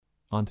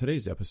On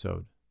today's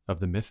episode of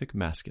The Mythic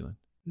Masculine.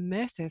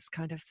 Myth is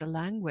kind of the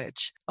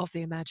language of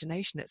the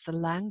imagination. It's the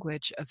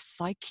language of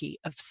psyche,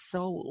 of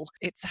soul.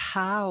 It's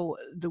how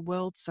the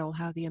world soul,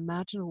 how the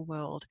imaginal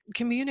world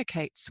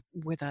communicates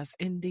with us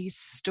in these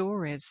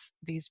stories,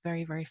 these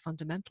very, very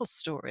fundamental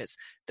stories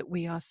that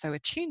we are so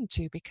attuned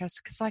to,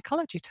 because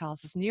psychology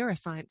tells us,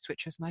 neuroscience,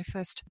 which was my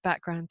first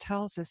background,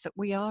 tells us that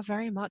we are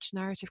very much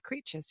narrative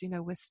creatures. You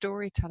know, we're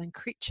storytelling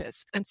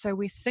creatures. And so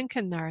we think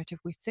in narrative,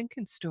 we think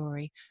in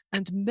story,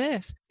 and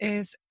myth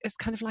is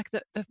kind of like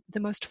the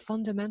most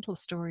fundamental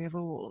story of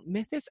all.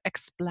 Myth is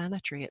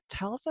explanatory. It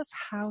tells us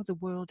how the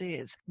world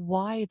is,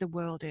 why the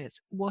world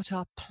is, what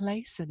our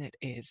place in it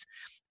is.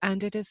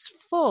 And it is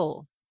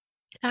full,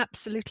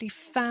 absolutely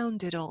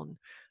founded on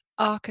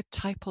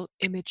archetypal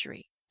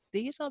imagery.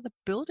 These are the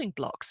building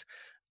blocks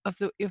of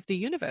the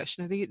universe.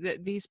 You know,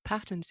 these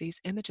patterns, these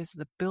images are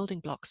the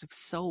building blocks of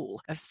soul,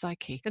 of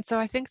psyche. And so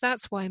I think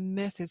that's why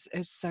myth is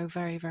so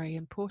very, very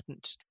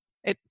important.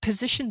 It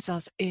positions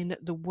us in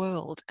the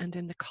world and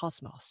in the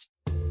cosmos.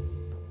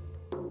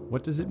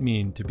 What does it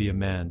mean to be a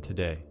man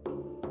today?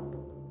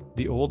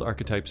 The old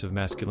archetypes of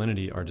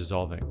masculinity are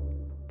dissolving,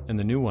 and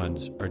the new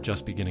ones are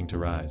just beginning to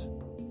rise.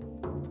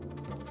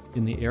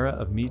 In the era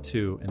of Me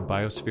Too and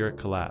biospheric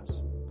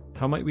collapse,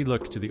 how might we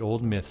look to the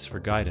old myths for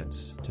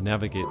guidance to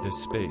navigate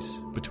this space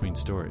between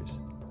stories?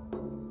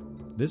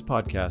 This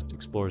podcast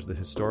explores the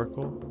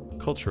historical,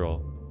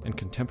 cultural, and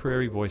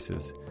contemporary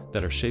voices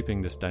that are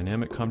shaping this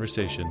dynamic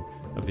conversation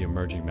of the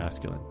emerging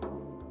masculine.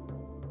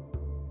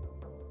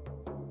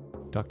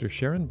 Dr.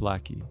 Sharon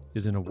Blackie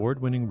is an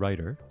award-winning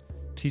writer,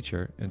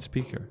 teacher, and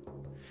speaker,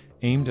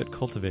 aimed at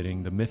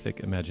cultivating the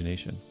mythic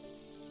imagination.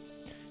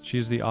 She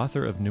is the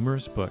author of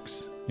numerous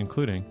books,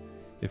 including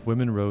If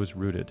Women Rose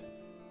Rooted,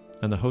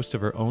 and the host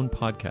of her own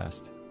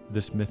podcast,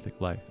 This Mythic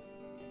Life.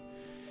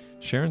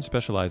 Sharon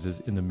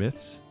specializes in the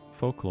myths,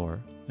 folklore,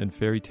 and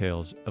fairy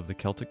tales of the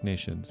Celtic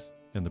nations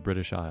and the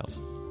British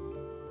Isles.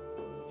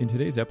 In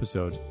today's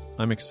episode,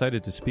 I'm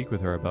excited to speak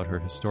with her about her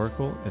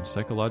historical and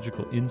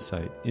psychological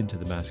insight into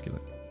the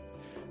masculine,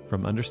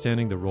 from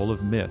understanding the role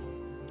of myth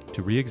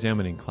to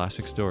re-examining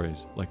classic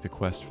stories like the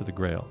quest for the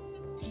Grail.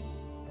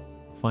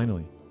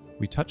 Finally,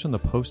 we touch on the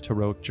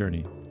post-heroic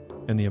journey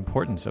and the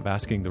importance of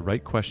asking the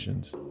right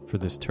questions for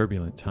this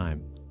turbulent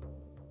time.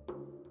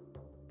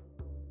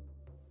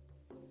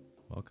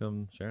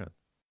 Welcome, Sharon.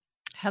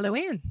 Hello,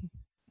 Ian.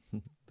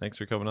 Thanks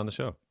for coming on the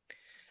show.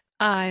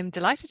 I'm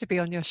delighted to be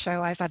on your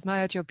show. I've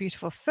admired your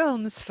beautiful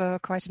films for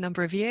quite a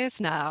number of years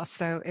now,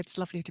 so it's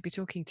lovely to be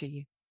talking to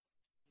you.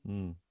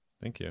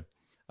 Thank you.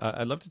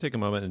 I'd love to take a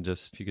moment and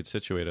just, if you could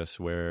situate us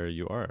where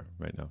you are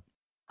right now.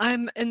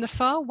 I'm in the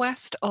far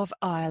west of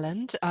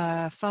Ireland,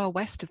 far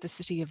west of the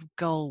city of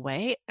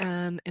Galway,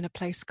 in a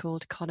place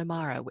called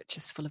Connemara, which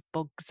is full of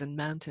bogs and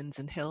mountains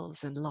and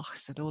hills and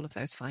lochs and all of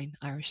those fine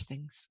Irish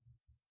things.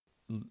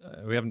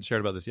 We haven't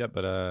shared about this yet,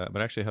 but I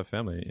actually have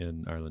family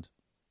in Ireland.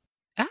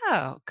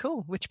 Oh,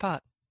 cool. Which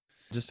part?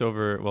 Just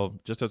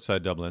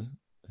outside Dublin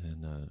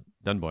in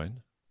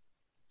Dunboyne.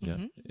 Yeah.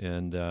 Mm-hmm.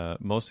 And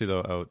mostly,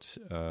 though, out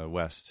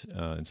west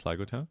in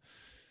Sligo town.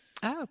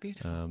 Oh,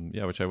 beautiful.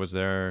 Which I was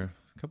there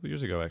a couple of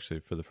years ago,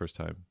 actually, for the first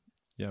time.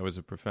 Yeah, it was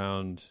a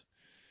profound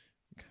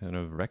kind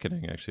of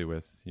reckoning, actually,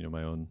 with,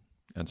 my own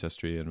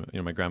ancestry. And,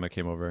 my grandma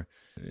came over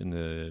in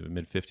the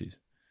mid-50s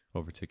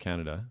over to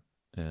Canada.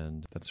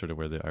 And that's sort of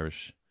where the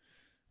Irish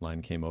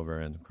line came over.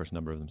 And, of course, a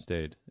number of them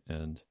stayed.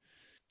 And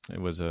it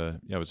was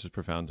just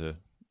profound to,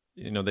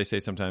 they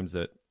say sometimes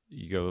that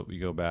you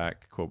go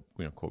back, quote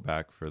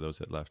back for those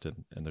that left,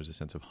 and there's a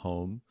sense of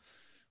home,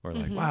 or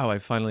like, wow, I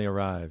finally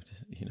arrived,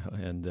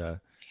 and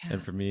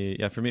for me,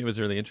 it was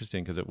really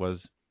interesting because it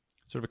was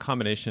sort of a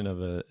combination of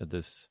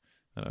this,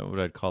 I don't know what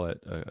I'd call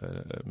it,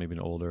 maybe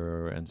an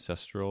older or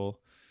ancestral,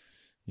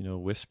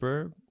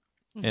 whisper,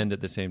 and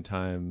at the same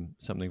time,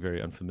 something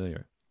very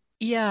unfamiliar.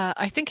 Yeah,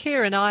 I think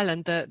here in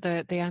Ireland,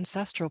 the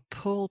ancestral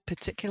pull,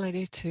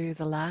 particularly to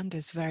the land,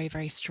 is very,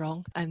 very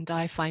strong. And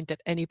I find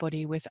that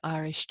anybody with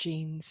Irish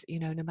genes,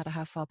 no matter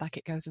how far back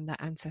it goes in their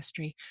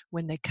ancestry,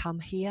 when they come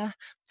here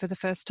for the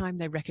first time,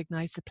 they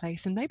recognize the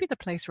place, and maybe the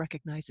place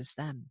recognizes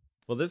them.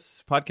 Well,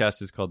 this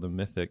podcast is called The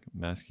Mythic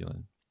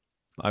Masculine.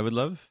 I would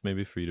love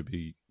maybe for you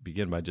to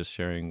begin by just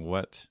sharing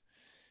what,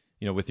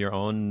 with your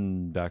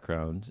own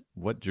background,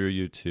 what drew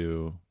you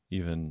to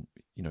even,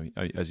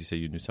 as you say,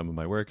 you knew some of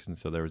my works, and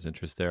so there was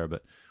interest there.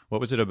 But what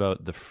was it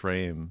about the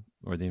frame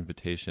or the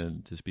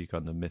invitation to speak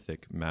on the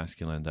mythic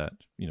masculine that,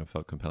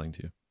 felt compelling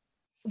to you?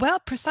 Well,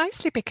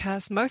 precisely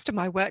because most of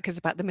my work is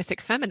about the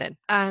mythic feminine.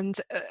 And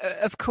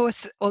of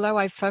course, although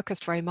I've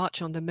focused very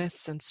much on the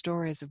myths and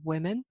stories of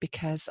women,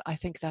 because I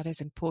think that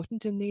is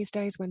important in these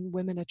days when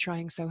women are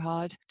trying so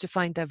hard to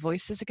find their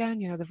voices again,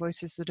 the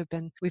voices that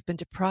we've been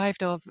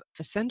deprived of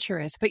for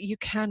centuries. But you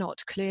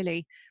cannot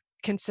clearly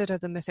consider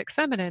the mythic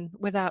feminine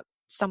without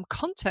some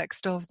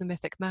context of the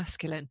mythic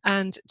masculine.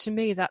 And to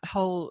me, that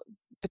whole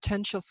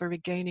potential for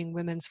regaining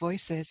women's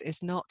voices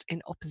is not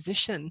in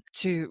opposition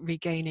to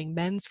regaining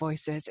men's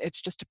voices.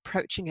 It's just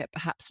approaching it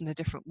perhaps in a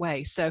different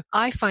way. So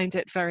I find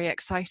it very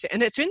exciting.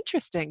 And it's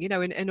interesting,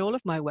 in all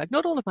of my work,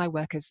 not all of my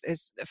work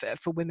is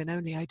for women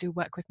only. I do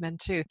work with men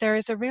too. There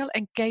is a real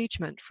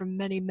engagement from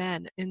many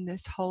men in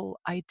this whole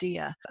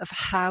idea of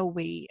how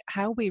we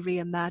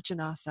reimagine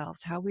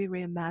ourselves, how we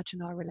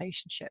reimagine our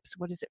relationships.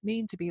 What does it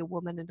mean to be a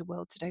woman in the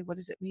world today? What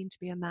does it mean to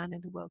be a man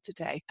in the world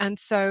today? And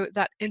so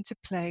that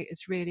interplay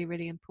is really,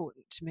 really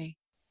important to me.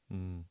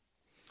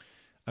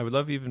 I would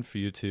love even for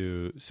you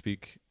to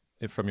speak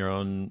from your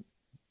own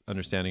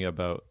understanding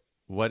about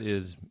what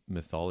is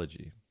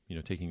mythology,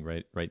 taking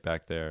right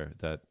back there,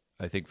 that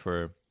I think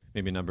for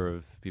maybe a number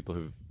of people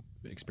who've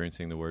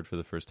experiencing the word for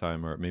the first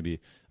time, or maybe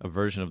a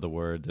version of the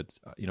word that,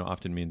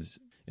 often means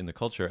in the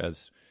culture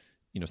as,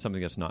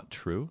 something that's not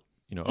true.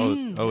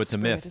 It's a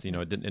myth,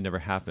 it never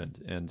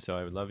happened. And so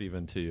I would love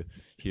even to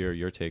hear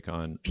your take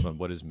on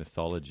what is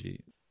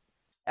mythology.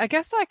 I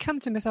guess I come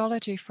to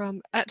mythology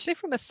from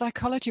a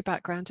psychology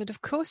background. And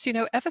of course,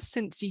 ever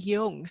since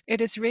Jung, it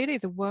is really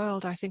the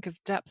world, I think,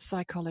 of depth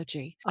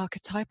psychology,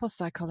 archetypal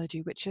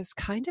psychology, which has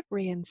kind of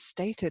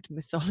reinstated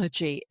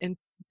mythology in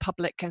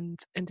public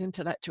and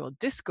intellectual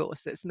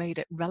discourse that's made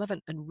it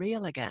relevant and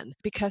real again.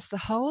 Because the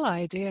whole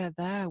idea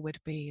there would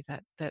be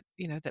that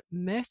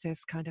myth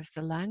is kind of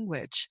the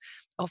language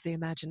of the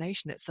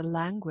imagination. It's the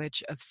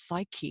language of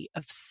psyche,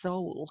 of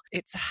soul.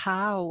 It's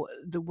how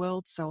the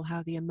world soul,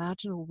 how the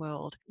imaginal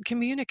world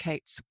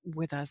communicates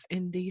with us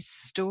in these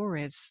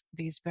stories,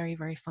 these very,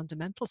 very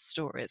fundamental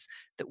stories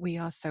that we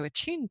are so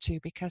attuned to,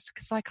 because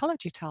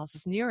psychology tells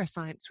us,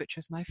 neuroscience, which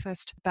was my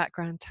first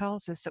background,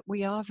 tells us that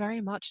we are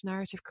very much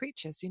narrative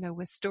creatures.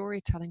 We're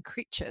storytelling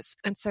creatures.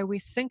 And so we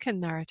think in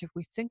narrative,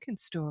 we think in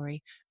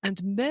story,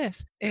 and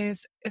myth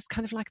is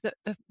kind of like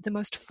the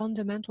most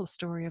fundamental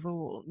story of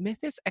all.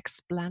 Myth is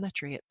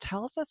explanatory. It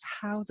tells us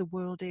how the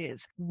world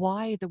is,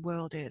 why the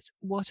world is,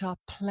 what our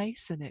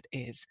place in it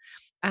is.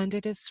 And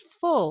it is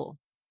full,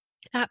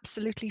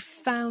 absolutely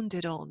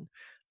founded on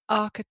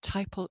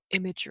archetypal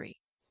imagery.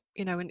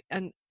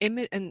 And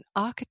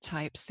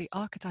archetypes, the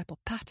archetypal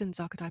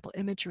patterns, archetypal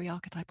imagery,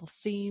 archetypal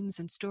themes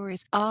and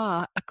stories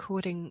are,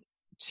 according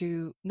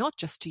to not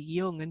just to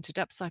Jung and to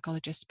depth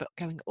psychologists, but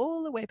going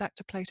all the way back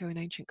to Plato in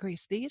ancient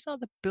Greece, these are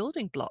the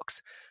building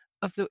blocks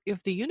of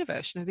the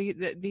universe.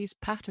 These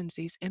patterns,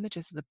 these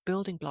images are the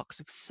building blocks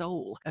of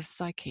soul, of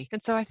psyche.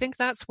 And so I think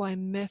that's why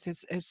myth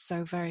is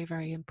so very,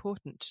 very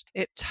important.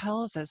 It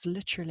tells us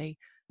literally,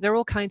 there are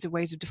all kinds of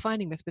ways of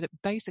defining myth, but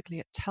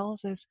it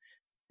tells us,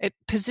 it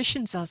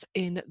positions us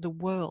in the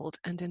world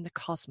and in the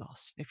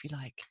cosmos, if you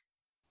like.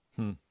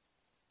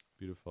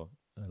 Beautiful.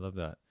 I love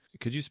that.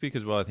 Could you speak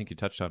as well? I think you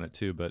touched on it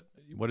too, but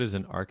what is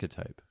an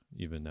archetype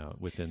even now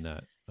within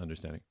that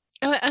understanding?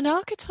 An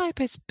archetype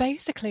is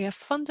basically a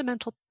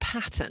fundamental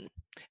pattern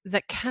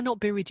that cannot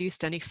be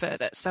reduced any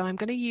further. So I'm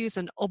going to use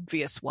an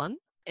obvious one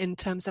in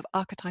terms of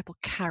archetypal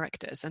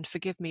characters. And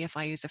forgive me if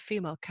I use a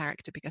female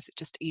character because it's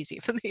just easier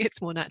for me. It's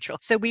more natural.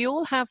 So we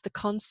all have the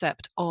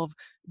concept of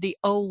the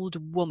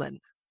old woman.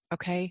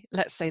 Okay,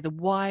 let's say the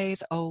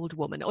wise old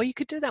woman, or you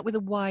could do that with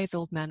a wise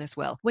old man as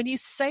well. When you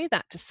say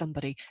that to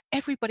somebody,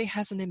 everybody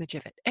has an image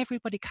of it.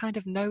 Everybody kind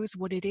of knows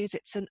what it is.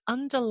 It's an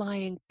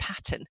underlying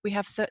pattern. We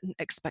have certain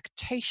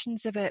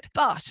expectations of it,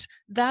 but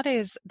that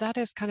is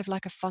kind of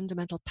like a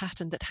fundamental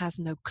pattern that has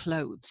no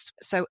clothes.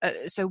 So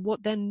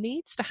what then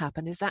needs to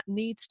happen is that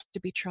needs to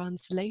be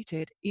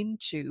translated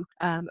into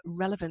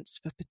relevance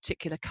for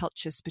particular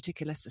cultures,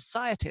 particular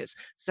societies.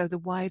 So the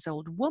wise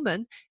old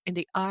woman in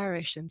the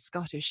Irish and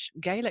Scottish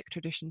Gaelic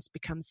traditions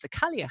becomes the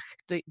Cailleach,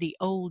 the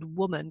old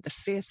woman, the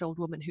fierce old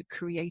woman who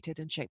created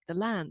and shaped the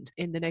land.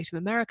 In the Native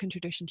American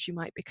tradition, she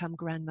might become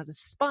Grandmother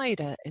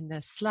Spider. In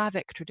the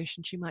Slavic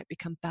tradition, she might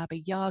become Baba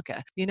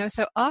Yaga.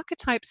 So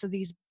archetypes are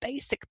these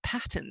basic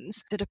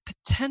patterns that are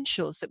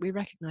potentials that we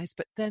recognize,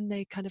 but then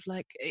they kind of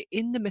like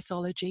in the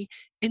mythology,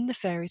 in the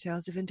fairy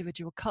tales of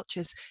individual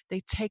cultures, they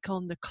take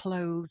on the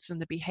clothes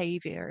and the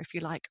behavior, if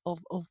you like,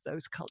 of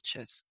those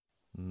cultures.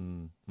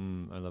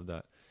 I love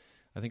that.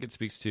 I think it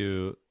speaks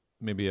to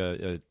maybe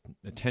a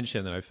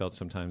tension that I felt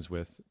sometimes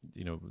with,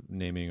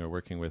 naming or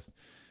working with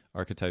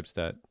archetypes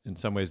that in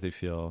some ways they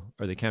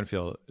can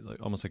feel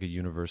like almost like a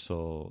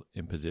universal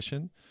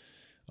imposition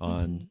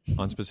on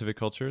specific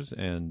cultures.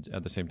 And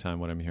at the same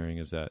time, what I'm hearing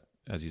is that,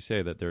 as you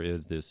say, that there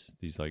is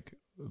these like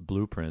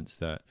blueprints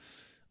that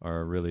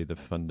are really the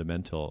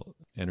fundamental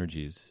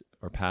energies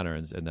or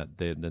patterns, and that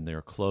they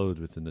are clothed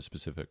within the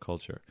specific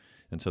culture.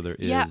 And so there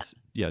is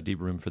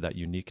deep room for that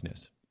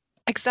uniqueness.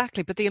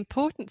 Exactly. But the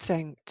important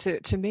thing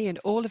to me in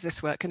all of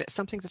this work, and it's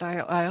something that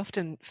I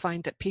often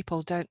find that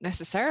people don't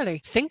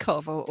necessarily think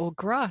of or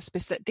grasp,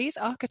 is that these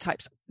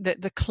archetypes,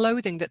 the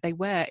clothing that they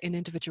wear in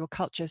individual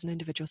cultures and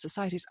individual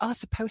societies are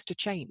supposed to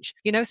change.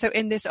 So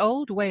in this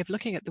old way of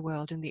looking at the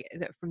world,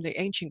 from the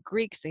ancient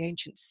Greeks, the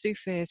ancient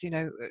Sufis,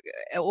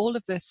 all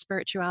of the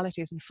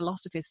spiritualities and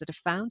philosophies that are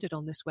founded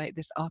on this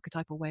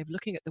archetypal way of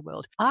looking at the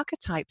world,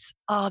 archetypes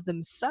are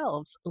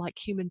themselves like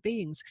human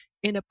beings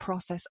in a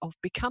process of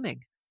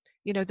becoming.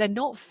 You know, they're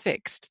not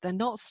fixed, they're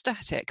not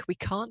static. We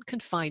can't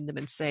confine them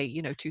and say,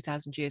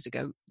 2000 years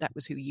ago, that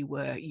was who you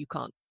were. You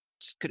can't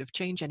could have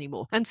changed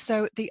anymore. And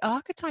so the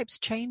archetypes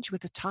change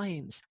with the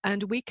times,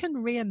 and we can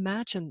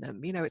reimagine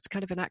them. It's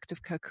kind of an act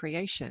of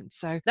co-creation.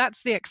 So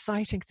that's the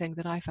exciting thing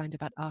that I find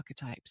about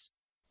archetypes.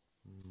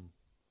 Mm.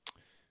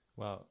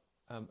 Wow.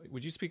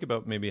 Would you speak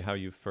about maybe how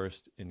you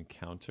first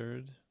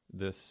encountered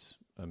this?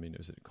 I mean,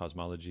 is it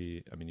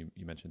cosmology? I mean,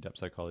 you mentioned depth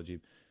psychology,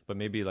 but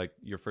maybe like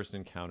your first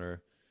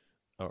encounter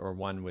or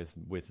one with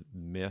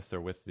myth or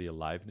with the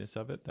aliveness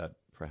of it that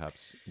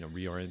perhaps,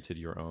 reoriented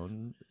your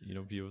own,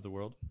 view of the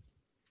world?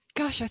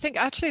 Gosh, I think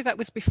actually that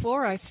was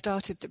before I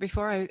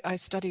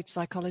studied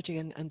psychology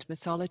and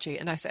mythology.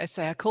 And I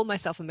say I call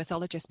myself a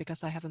mythologist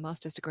because I have a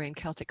master's degree in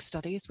Celtic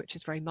studies, which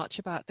is very much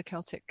about the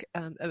Celtic,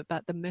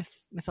 about the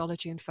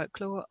mythology and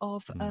folklore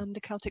of the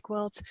Celtic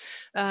worlds.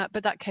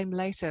 But that came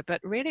later. But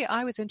really,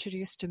 I was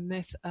introduced to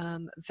myth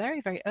very,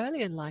 very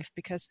early in life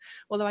because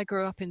although I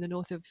grew up in the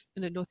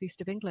northeast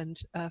of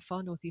England,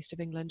 far northeast of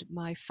England,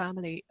 my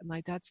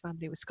dad's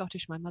family was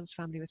Scottish, my mother's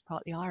family was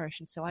partly Irish.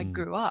 And so I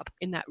grew up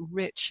in that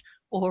rich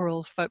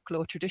oral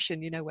folklore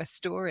tradition, where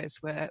stories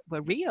were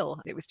real.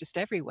 It was just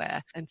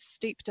everywhere and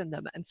steeped in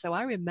them. And so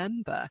I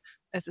remember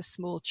as a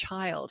small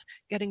child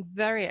getting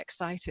very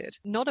excited,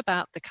 not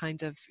about the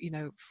kind of,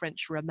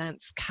 French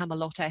romance,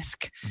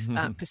 Camelot-esque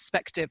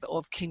perspective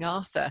of King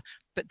Arthur,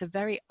 but the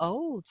very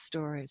old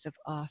stories of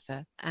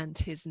Arthur and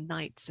his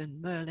knights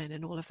and Merlin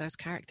and all of those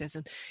characters.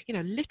 And,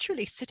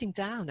 literally sitting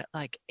down at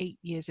like 8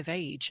 years of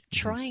age,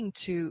 trying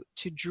to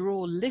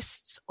draw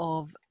lists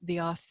of the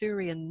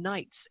Arthurian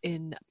knights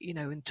in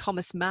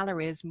Thomas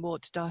Mallory's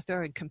Morte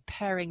d'Arthur and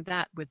comparing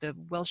that with the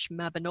Welsh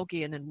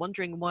Mabinogion and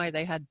wondering why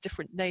they had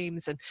different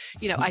names. And,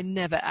 I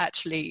never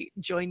actually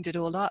joined it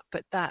all up,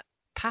 but that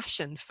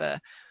passion for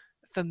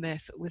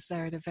myth was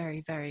there at a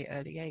very, very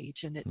early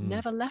age, and it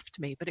never left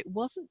me. But it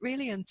wasn't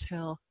really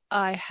until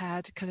I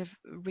had kind of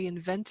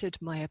reinvented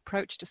my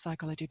approach to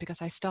psychology,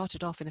 because I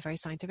started off in a very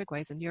scientific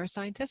way as a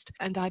neuroscientist,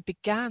 and I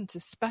began to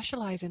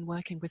specialize in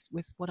working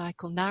with what I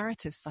call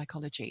narrative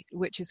psychology,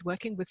 which is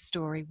working with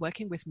story,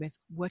 working with myth,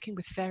 working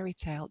with fairy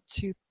tale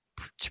to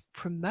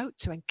promote,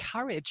 to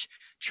encourage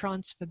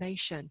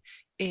transformation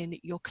in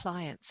your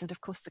clients. And of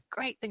course, the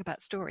great thing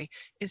about story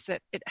is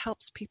that it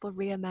helps people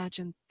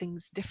reimagine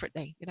things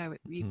differently.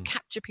 You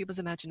capture people's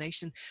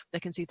imagination, they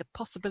can see the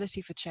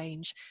possibility for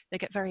change, they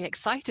get very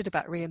excited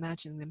about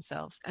reimagining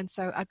themselves. And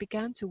so I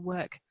began to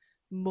work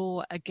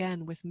more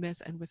again with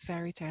myth and with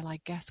fairy tale, I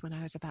guess, when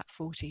I was about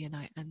 40, and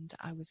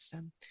I was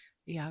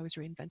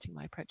reinventing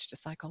my approach to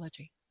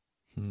psychology.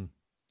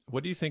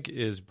 What do you think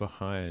is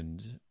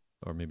behind,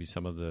 or maybe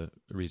some of the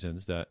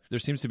reasons, that there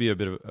seems to be a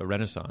bit of a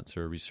renaissance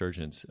or a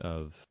resurgence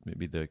of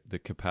maybe the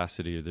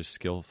capacity or the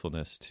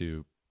skillfulness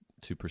to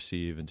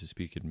perceive and to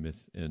speak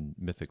in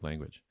mythic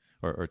language,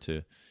 or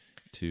to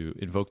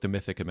invoke the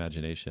mythic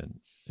imagination,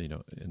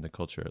 in the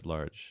culture at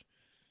large?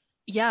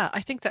 Yeah,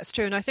 I think that's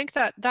true. And I think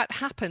that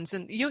happens.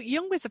 And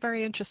Jung was a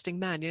very interesting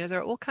man. There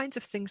are all kinds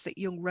of things that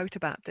Jung wrote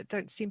about that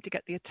don't seem to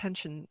get the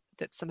attention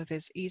that some of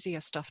his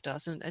easier stuff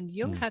does. And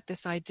Jung had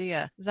this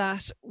idea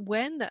that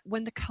when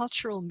the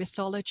cultural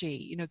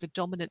mythology, the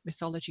dominant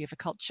mythology of a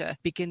culture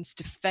begins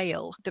to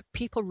fail, that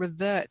people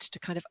revert to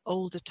kind of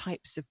older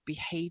types of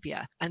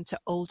behavior and to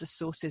older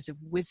sources of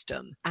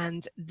wisdom.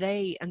 And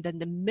then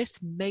the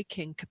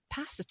myth-making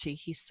capacity,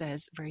 he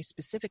says very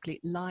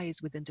specifically,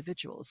 lies with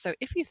individuals. So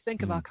if you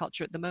think of our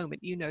culture at the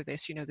moment,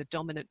 this, the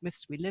dominant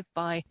myths we live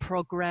by: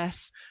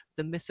 progress,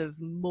 the myth of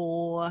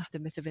more, the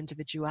myth of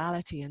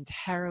individuality and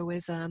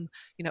heroism,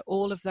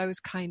 all of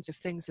those kinds of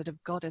things that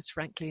have got us,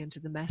 frankly, into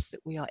the mess that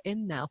we are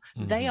in now.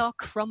 They are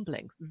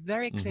crumbling,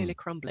 very clearly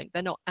crumbling.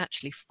 They're not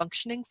actually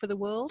functioning for the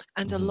world,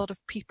 and a lot of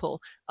people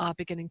are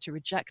beginning to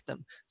reject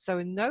them. So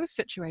in those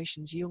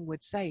situations, Jung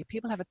would say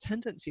people have a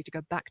tendency to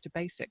go back to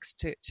basics,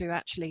 to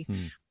actually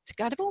to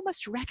kind of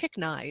almost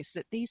recognize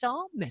that these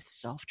are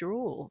myths after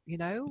all,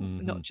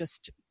 not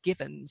just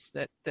givens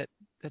that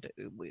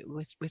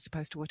we're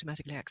supposed to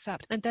automatically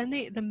accept. And then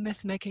the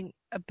myth-making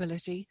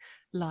ability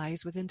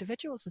lies with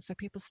individuals. And so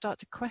people start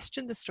to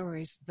question the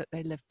stories that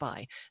they live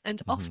by.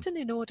 And often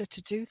in order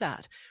to do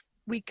that,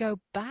 we go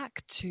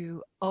back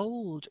to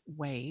old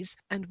ways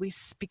and we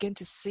begin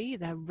to see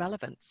their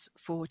relevance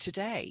for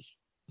today.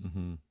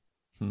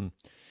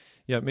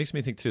 Yeah, it makes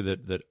me think too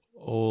that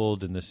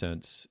old in the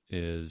sense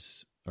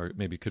is, or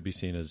maybe could be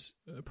seen as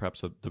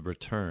perhaps the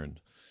return,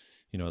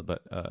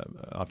 but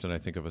often I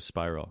think of a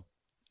spiral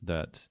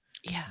that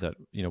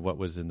what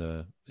was in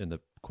the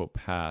quote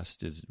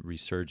past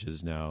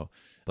resurges now,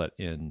 but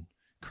in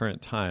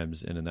current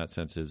times, and in that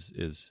sense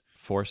is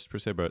forced per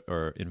se,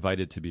 or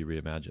invited to be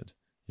reimagined,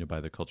 by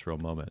the cultural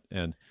moment.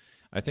 And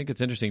I think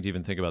it's interesting to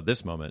even think about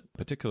this moment,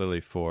 particularly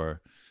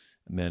for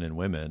men and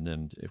women.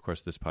 And of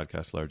course, this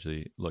podcast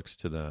largely looks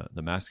to the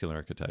masculine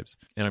archetypes.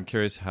 And I'm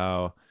curious,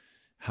 how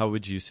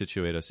would you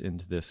situate us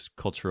into this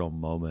cultural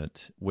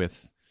moment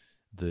with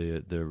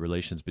the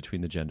relations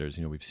between the genders?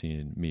 We've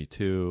seen Me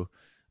Too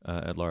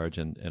at large,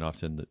 and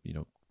often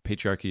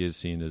patriarchy is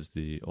seen as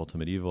the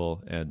ultimate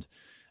evil, and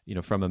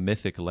from a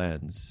mythic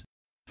lens,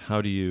 how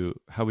would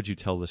you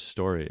tell the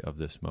story of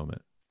this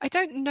moment? I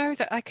don't know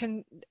that I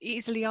can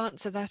easily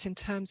answer that in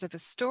terms of a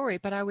story,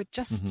 but I would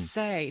just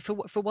say, for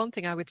one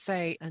thing, I would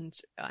say, and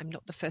I'm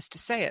not the first to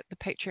say it, the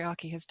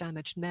patriarchy has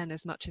damaged men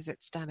as much as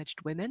it's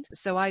damaged women.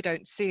 So I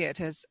don't see it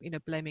as,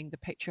 blaming the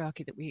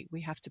patriarchy, that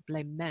we have to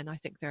blame men. I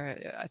think there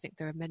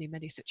are many,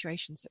 many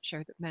situations that show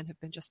that men have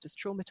been just as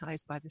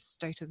traumatized by the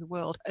state of the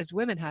world as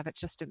women have.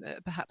 It's just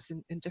perhaps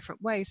in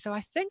different ways. So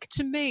I think,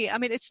 to me,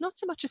 it's not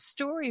so much a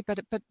story, but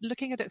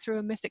looking at it through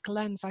a mythic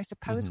lens, I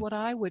suppose what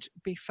I would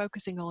be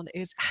focusing on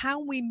is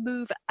how we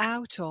move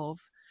out of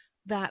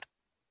that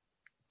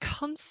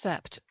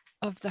concept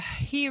of the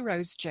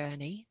hero's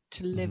journey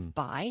to live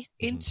by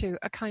into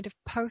a kind of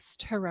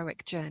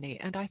post-heroic journey.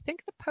 And I think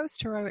the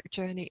post-heroic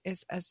journey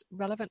is as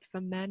relevant for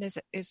men as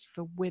it is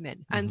for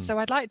women. And so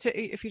I'd like to,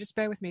 if you just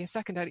bear with me a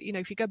second,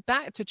 if you go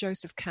back to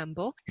Joseph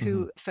Campbell,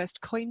 who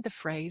first coined the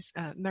phrase,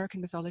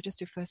 American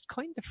mythologist who first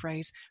coined the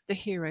phrase, the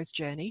hero's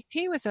journey.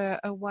 He was a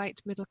white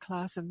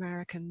middle-class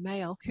American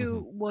male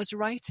who was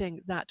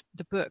writing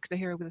the book, The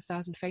Hero with a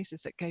Thousand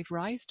Faces, that gave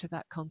rise to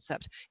that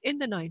concept in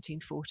the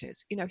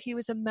 1940s. He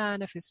was a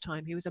man of his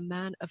time. He was a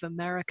man of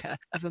America,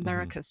 of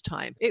America's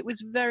time. It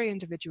was very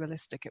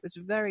individualistic. It was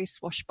very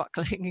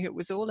swashbuckling. It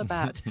was all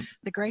about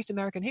the great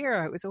American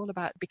hero. It was all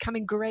about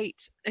becoming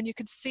great. And you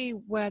could see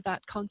where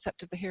that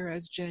concept of the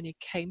hero's journey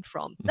came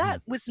from.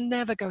 That was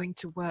never going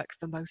to work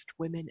for most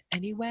women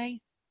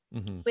anyway.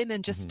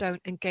 Women just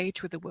don't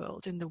engage with the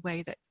world in the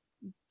way that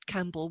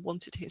Campbell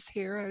wanted his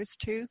heroes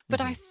to.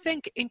 But I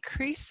think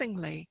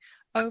increasingly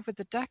over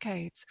the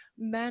decades,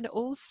 men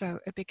also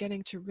are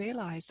beginning to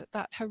realize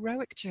that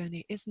heroic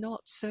journey is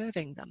not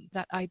serving them.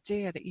 That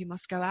idea that you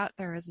must go out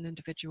there as an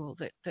individual,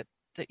 that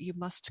you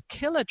must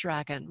kill a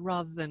dragon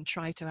rather than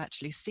try to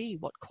actually see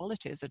what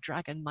qualities a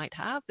dragon might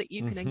have that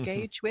you can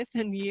engage with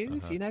and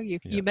use.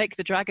 You make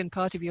the dragon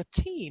part of your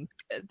team.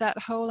 That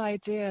whole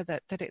idea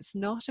that it's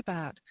not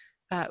about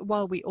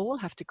while we all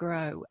have to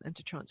grow and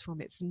to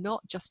transform, it's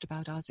not just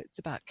about us, it's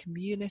about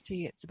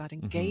community, it's about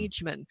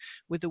engagement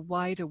with the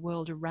wider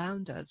world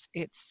around us.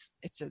 It's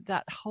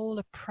that whole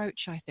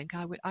approach, I think.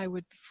 I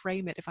would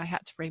frame it, if I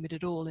had to frame it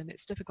at all, and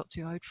it's difficult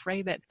to, I would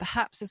frame it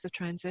perhaps as a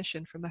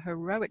transition from a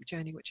heroic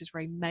journey, which is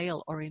very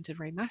male-oriented,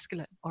 very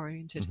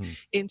masculine-oriented,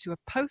 into a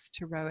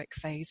post-heroic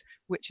phase,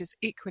 which is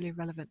equally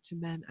relevant to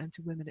men and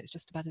to women. It's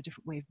just about a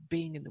different way of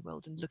being in the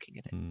world and looking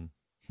at it,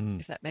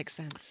 if that makes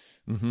sense.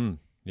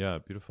 Yeah,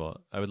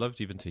 beautiful. I would love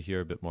to even to hear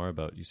a bit more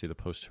about, you say, the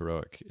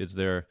post-heroic. Is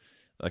there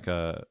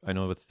I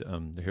know with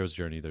the hero's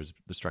journey, there's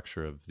the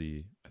structure of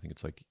I think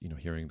it's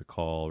hearing the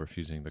call,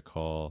 refusing the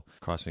call,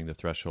 crossing the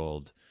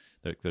threshold.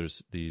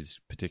 There's these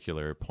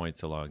particular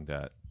points along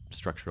that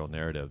structural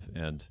narrative.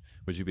 And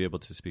would you be able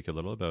to speak a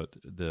little about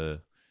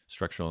the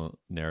structural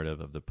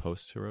narrative of the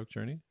post-heroic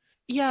journey?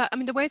 Yeah,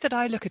 the way that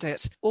I look at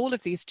it, all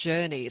of these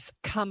journeys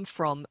come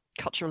from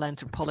cultural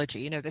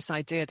anthropology, this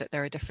idea that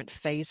there are different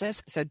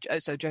phases. So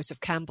Joseph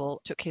Campbell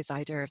took his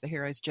idea of the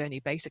hero's journey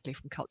basically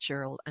from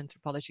cultural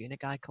anthropology and a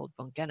guy called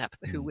von Gennep,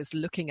 who was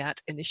looking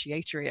at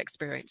initiatory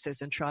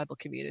experiences in tribal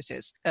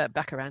communities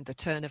back around the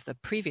turn of the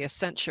previous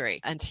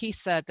century. And he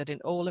said that in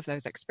all of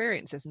those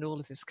experiences and all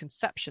of this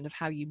conception of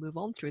how you move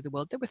on through the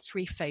world, there were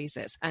 3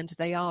 phases. And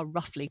they are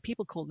roughly,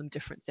 people call them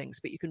different things,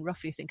 but you can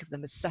roughly think of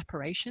them as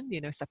separation,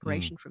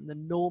 separation from the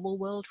normal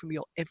world, from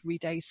your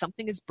everyday.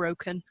 Something is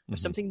broken or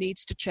something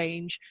needs to change.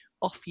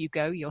 Off you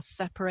go, you're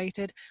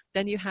separated.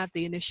 Then you have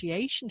the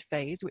initiation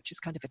phase, which is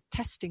kind of a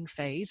testing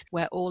phase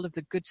where all of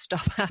the good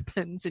stuff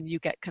happens and you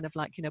get kind of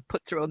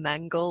put through a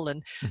mangle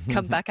and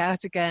come back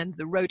out again,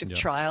 the road of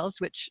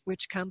trials, which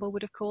Campbell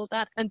would have called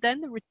that. And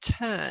then the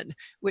return,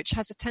 which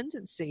has a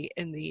tendency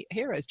in the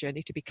hero's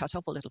journey to be cut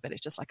off a little bit.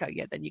 It's just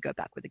then you go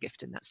back with a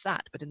gift and that's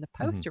that. But in the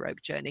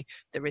post-heroic journey,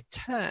 the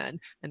return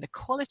and the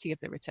quality of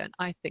the return,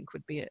 I think,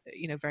 would be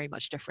very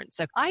much different.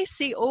 So I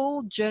see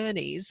all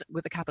journeys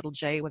with a capital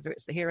J, whether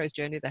it's the hero's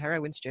journey, the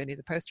heroine's journey,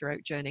 the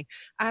post-heroic journey,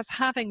 as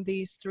having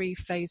these 3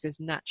 phases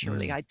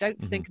naturally. I don't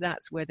think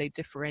that's where they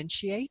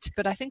differentiate,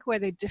 but I think where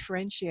they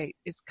differentiate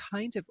is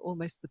kind of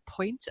almost the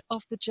point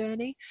of the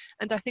journey.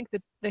 And I think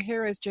that the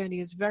hero's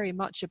journey is very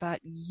much about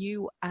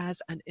you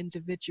as an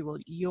individual,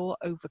 you're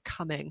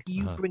overcoming,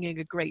 you bringing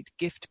a great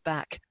gift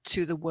back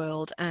to the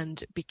world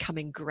and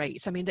becoming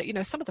great. Some of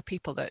the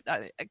people that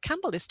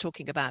Campbell is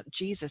talking about,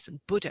 Jesus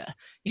and Buddha,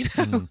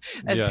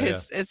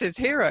 as his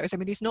heroes.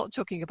 He's not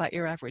talking about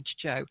your average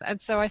Joe. And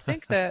so I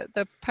think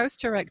the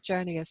post-heroic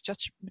journey is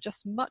just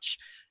much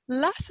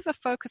less of a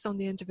focus on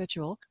the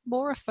individual,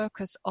 more a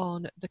focus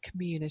on the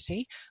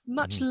community,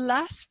 much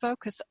less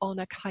focus on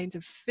a kind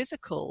of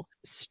physical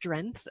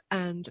strength,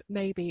 and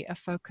maybe a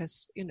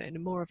focus,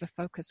 more of a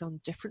focus on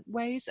different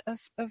ways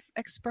of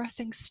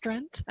expressing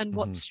strength and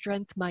what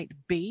strength might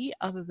be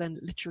other than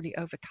literally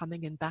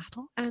overcoming in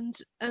battle.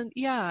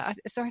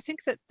 So I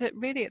think that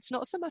really it's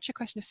not so much a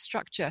question of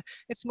structure,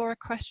 it's more a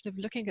question of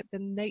looking at the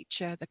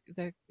nature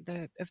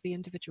of the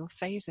individual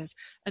phases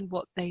and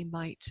what they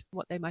might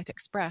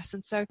express.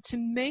 And so to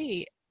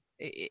me,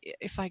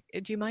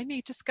 do you mind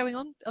me just going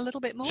on a little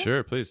bit more?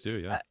 Sure, please do.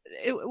 Yeah.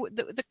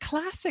 The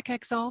classic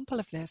example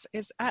of this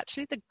is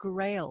actually the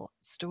Grail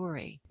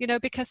story,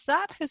 because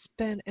that has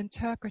been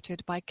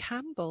interpreted by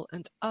Campbell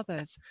and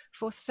others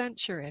for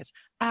centuries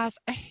as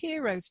a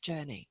hero's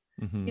journey.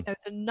 The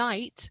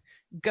knight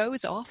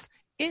goes off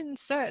in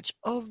search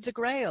of the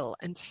Grail,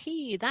 and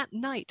he, that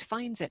knight,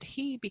 finds it.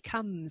 He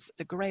becomes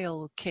the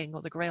Grail king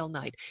or the Grail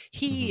knight.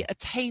 He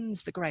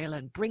attains the Grail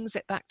and brings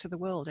it back to the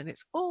world, and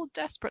it's all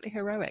desperately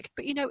heroic.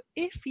 But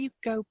if you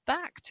go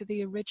back to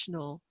the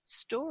original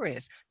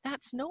stories,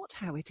 that's not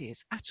how it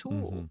is at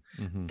all.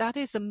 That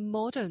is a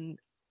modern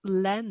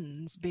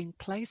lens being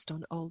placed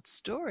on old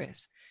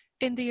stories.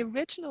 In the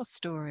original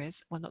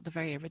stories, well, not the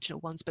very original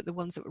ones, but the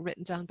ones that were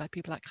written down by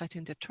people like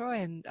Chrétien de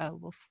Troyes and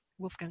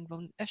Wolfgang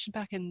von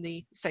Eschenbach in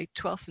the, say,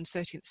 12th and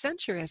 13th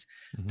centuries,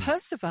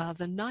 Percival,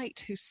 the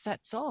knight who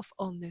sets off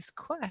on this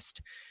quest,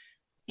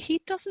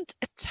 he doesn't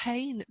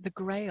attain the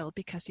Grail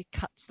because he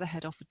cuts the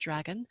head off a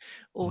dragon,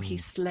 or he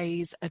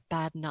slays a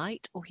bad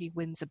knight, or he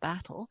wins a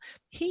battle.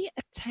 He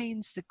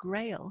attains the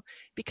Grail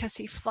because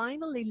he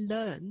finally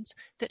learns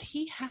that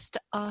he has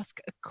to ask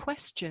a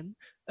question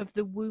of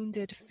the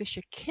wounded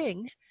Fisher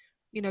King,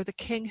 the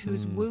king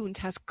whose wound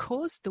has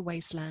caused the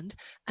wasteland,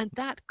 and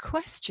that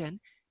question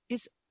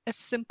is a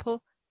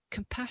simple,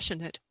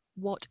 compassionate,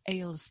 "What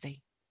ails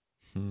thee?"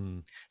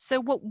 So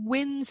what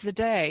wins the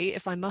day,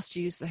 if I must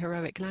use the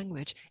heroic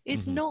language,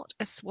 is not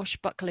a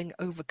swashbuckling,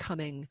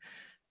 overcoming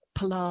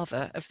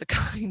palaver of the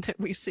kind that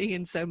we see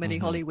in so many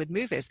Hollywood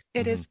movies.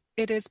 It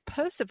is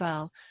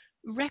Percival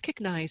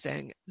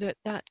recognizing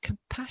that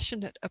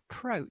compassionate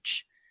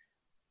approach,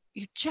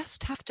 you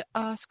just have to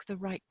ask the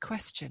right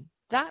question.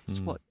 That's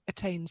what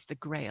attains the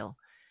Grail.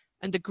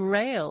 And the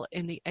Grail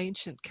in the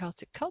ancient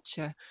Celtic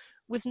culture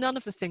was none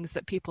of the things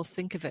that people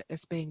think of it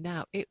as being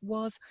now. It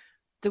was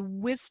the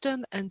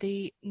wisdom and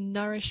the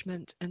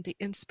nourishment and the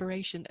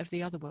inspiration of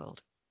the other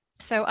world.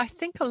 So I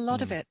think a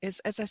lot of it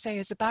is, as I say,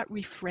 is about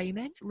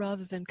reframing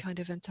rather than kind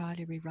of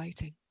entirely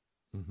rewriting.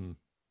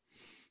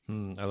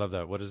 I love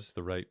that. What is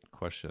the right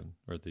question,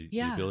 or the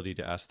ability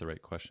to ask the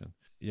right question?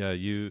 Yeah,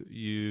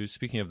 you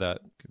speaking of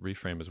that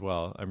reframe as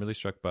well, I'm really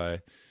struck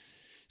by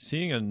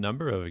seeing a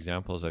number of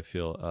examples, I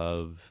feel,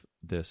 of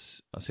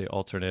this, I'll say,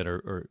 alternate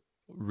or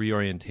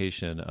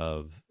reorientation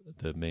of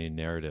the main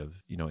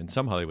narrative, in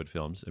some Hollywood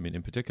films. I mean,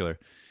 in particular,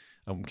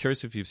 I'm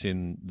curious if you've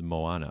seen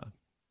Moana.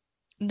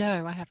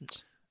 No, I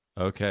haven't.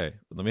 Okay,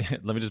 let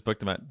me just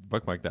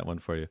bookmark that one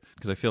for you,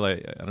 because I feel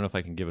like, I don't know if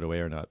I can give it away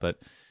or not, but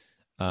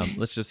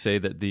let's just say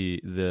that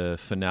the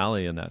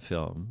finale in that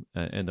film,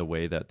 and the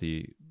way that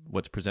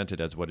what's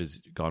presented as what has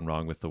gone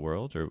wrong with the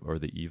world, or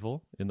the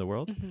evil in the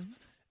world,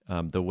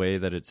 the way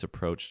that it's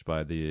approached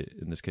by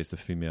in this case, the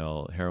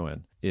female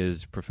heroine,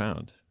 is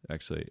profound,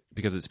 actually,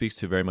 because it speaks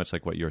to very much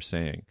like what you're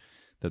saying,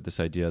 that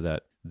this idea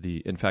that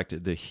in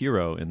fact, the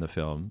hero in the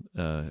film,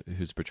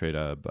 who's portrayed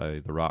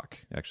by The Rock,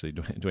 actually,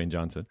 Dwayne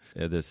Johnson,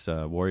 this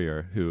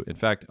warrior who, in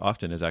fact,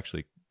 often is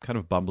actually kind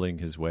of bumbling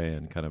his way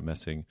and kind of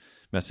messing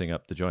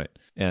up the joint.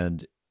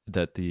 And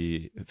that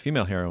the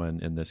female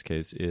heroine in this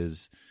case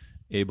is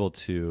able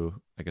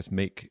to, I guess,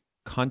 make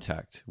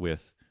contact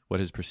with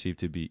what is perceived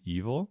to be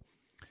evil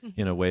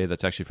in a way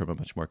that's actually from a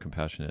much more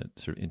compassionate,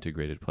 sort of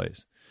integrated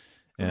place.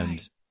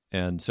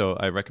 And so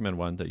I recommend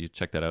one that you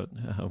check that out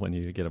when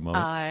you get a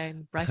moment.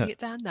 I'm writing it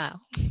down now.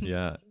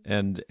 Yeah.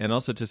 And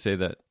also to say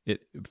that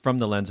from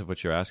the lens of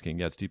what you're asking,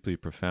 it's deeply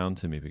profound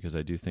to me, because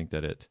I do think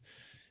that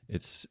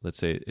it's let's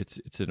say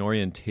it's an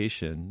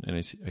orientation. And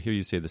I hear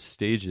you say the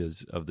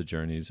stages of the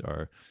journeys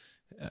are,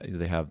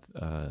 they have,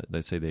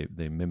 let's say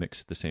they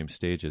mimics the same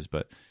stages,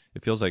 but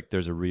it feels like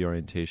there's a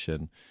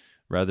reorientation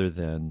rather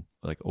than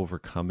like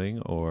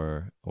overcoming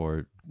or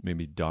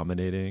maybe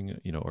dominating,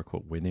 or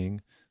quote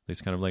winning,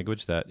 this kind of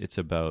language, that it's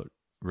about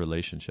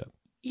relationship.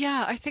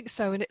 Yeah, I think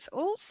so. And it's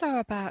also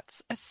about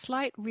a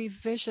slight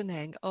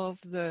revisioning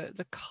of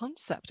the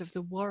concept of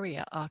the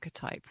warrior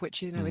archetype,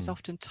 which, is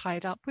often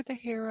tied up with the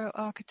hero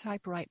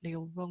archetype, rightly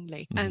or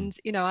wrongly. And,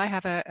 I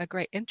have a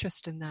great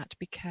interest in that,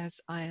 because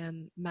I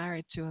am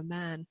married to a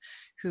man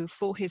who,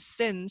 for his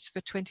sins for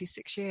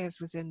 26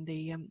 years, was in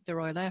the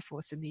Royal Air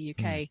Force in the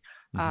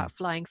UK,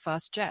 flying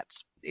fast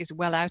jets. Is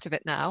well out of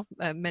it now,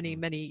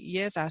 many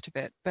years out of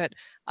it. But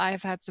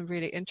I've had some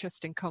really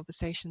interesting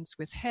conversations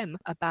with him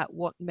about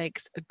what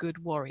makes a good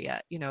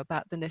warrior,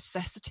 about the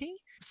necessity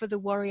for the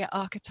warrior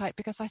archetype,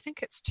 because I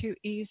think it's too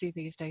easy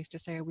these days to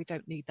say, oh, we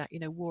don't need that,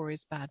 war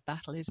is bad,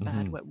 battle is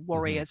bad,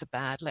 warriors are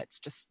bad, let's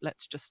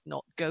just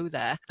not go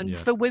there. And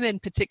for women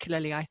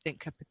particularly, I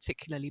think, are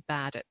particularly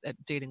bad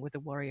at dealing with the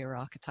warrior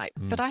archetype.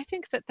 But I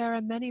think that there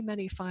are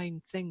many fine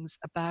things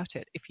about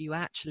it if you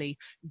actually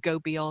go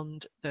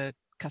beyond the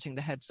cutting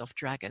the heads off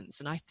dragons.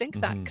 And I think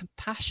that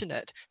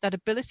compassionate, that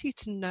ability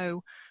to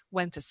know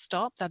when to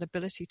stop, that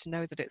ability to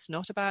know that it's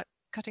not about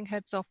cutting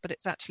heads off, but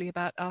it's actually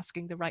about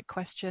asking the right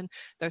question.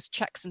 Those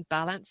checks and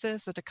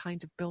balances that are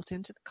kind of built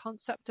into the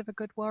concept of a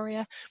good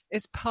warrior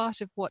is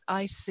part of what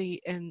I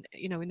see in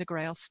the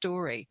Grail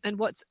story. And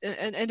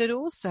it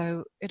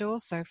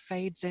also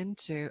fades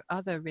into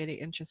other really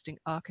interesting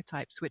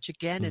archetypes, which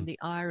again in the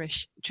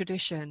Irish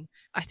tradition,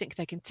 I think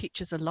they can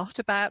teach us a lot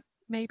about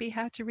maybe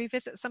how to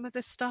revisit some of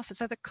this stuff.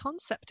 So the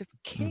concept of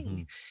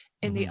king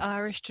in the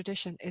Irish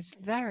tradition is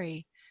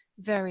very,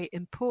 very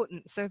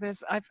important. So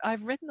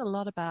I've written a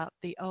lot about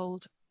the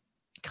old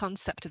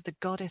concept of the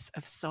goddess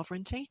of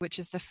sovereignty, which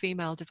is the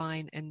female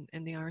divine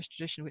in the Irish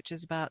tradition, which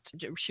is about,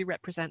 she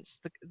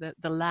represents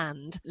the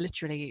land,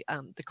 literally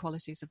the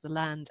qualities of the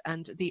land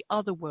and the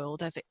other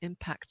world as it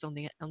impacts on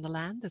the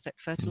land, as it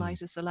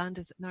fertilizes the land,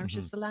 as it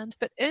nourishes the land.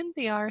 But in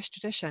the Irish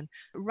tradition,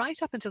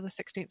 right up until the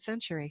 16th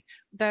century,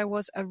 there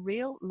was a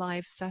real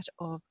live set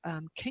of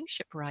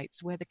kingship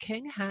rights where the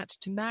king had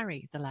to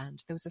marry the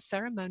land. There was a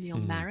ceremonial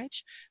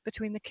marriage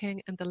between the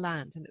king and the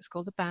land, and it's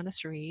called the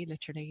Banasserie,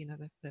 literally,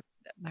 the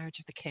marriage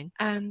of the king.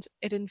 And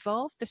it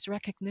involved this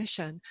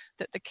recognition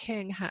that the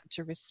king had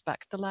to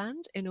respect the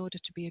land in order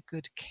to be a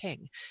good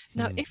king.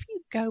 Now, if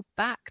you go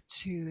back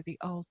to the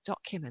old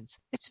documents,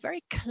 it's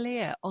very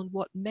clear on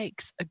what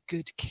makes a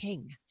good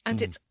king.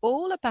 And it's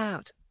all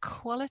about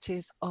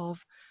qualities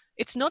of,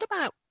 it's not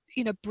about,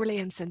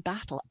 brilliance in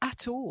battle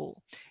at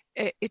all.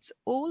 It's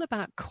all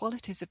about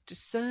qualities of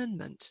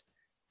discernment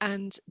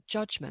and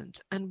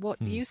judgment, and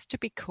what used to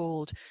be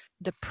called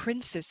the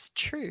prince's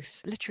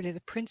truth, literally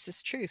the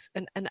prince's truth,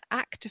 an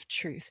act of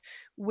truth,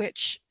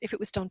 which, if it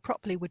was done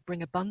properly, would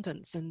bring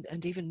abundance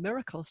and even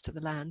miracles to the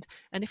land.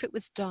 And if it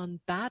was done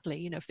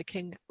badly, if the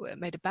king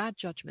made a bad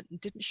judgment and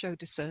didn't show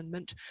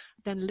discernment,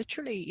 then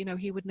literally,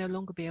 he would no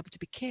longer be able to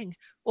be king,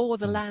 or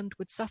the land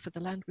would suffer, the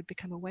land would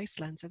become a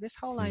wasteland. So this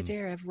whole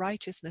idea of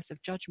righteousness, of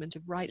judgment,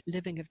 of right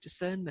living, of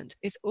discernment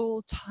is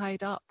all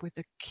tied up with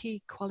the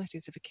key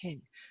qualities of a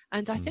king.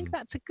 And I think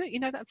that's a good,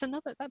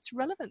 that's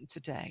relevant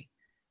today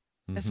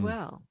as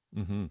well.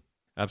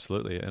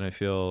 Absolutely. And I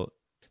feel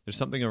there's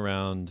something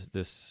around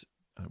this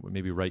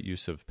maybe right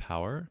use of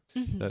power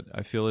that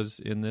I feel is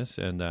in this,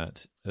 and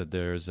that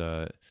there's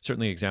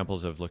certainly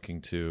examples of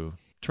looking to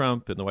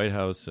Trump in the White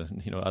House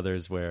and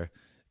others where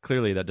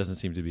clearly that doesn't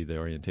seem to be the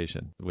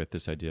orientation, with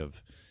this idea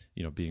of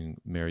being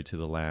married to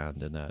the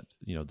land, and that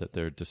that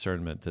their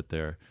discernment, that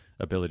their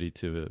ability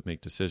to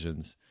make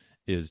decisions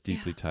is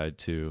deeply tied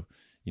to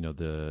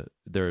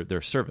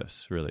their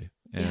service, really.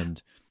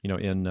 And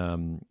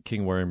in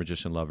King, Warrior,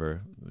 Magician,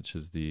 Lover, which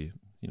is the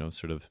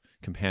sort of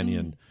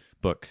companion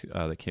book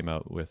that came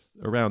out with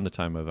around the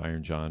time of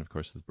Iron John, of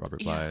course, with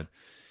Robert Bly,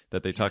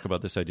 that they talk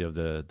about this idea of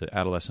the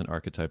adolescent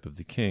archetype of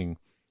the king,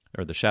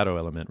 or the shadow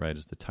element, right,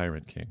 is the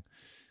tyrant king,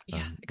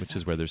 which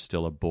is where there's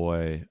still a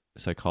boy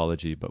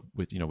psychology, but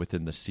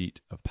within the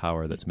seat of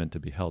power that's meant to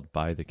be held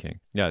by the king.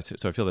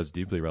 So I feel that's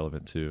deeply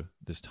relevant to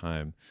this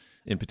time,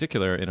 in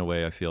particular, in a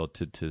way I feel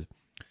to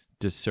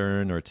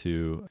discern, or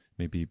to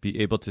maybe be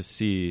able to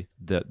see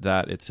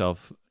that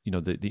itself,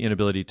 the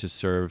inability to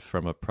serve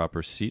from a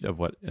proper seat of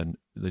what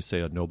they say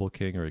a noble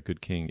king or a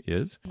good king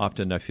is.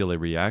 Often I feel a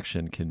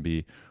reaction can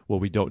be, well,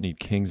 we don't need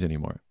kings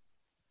anymore,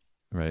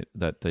 right?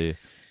 That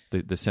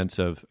the sense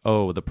of,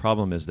 oh, the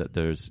problem is that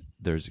there's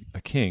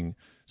a king,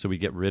 so we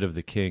get rid of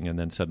the king and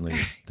then suddenly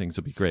things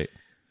will be great.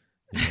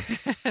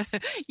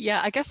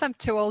 Yeah, I guess I'm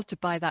too old to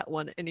buy that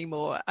one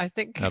anymore. I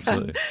think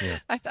absolutely.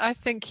 I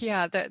think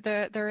that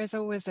there is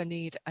always a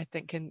need, I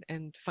think,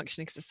 in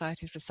functioning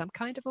societies for some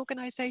kind of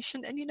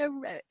organization. And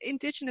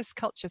indigenous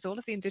cultures, all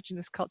of the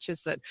indigenous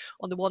cultures that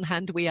on the one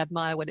hand we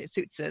admire when it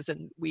suits us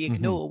and we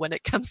ignore when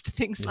it comes to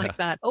things like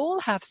that, all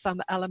have some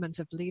element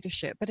of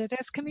leadership, but it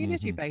is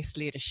community-based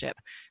leadership,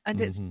 and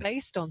it's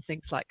based on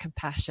things like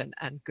compassion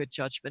and good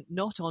judgment,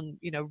 not on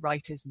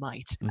right is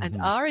might. And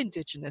our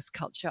indigenous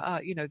culture,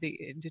 the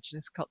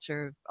indigenous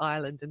culture of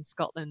Ireland and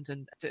Scotland,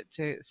 and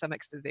to some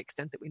extent, the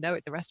extent that we know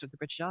it, the rest of the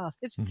British Isles,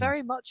 is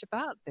very much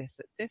about this,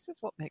 that this is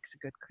what makes a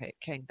good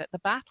king, that the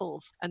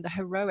battles and the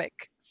heroic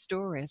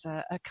stories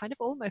are kind of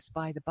almost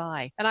by the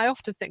by. And I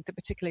often think that,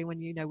 particularly when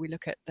we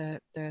look at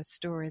the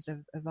stories of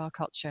our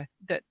culture,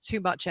 that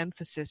too much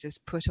emphasis is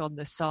put on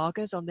the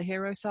sagas, on the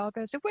hero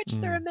sagas, of which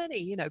there are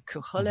many,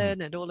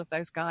 Cuchulainn and all of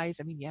those guys.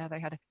 I mean, they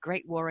had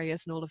great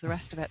warriors and all of the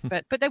rest of it,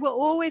 but they were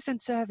always in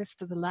service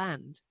to the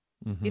land.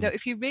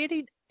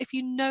 If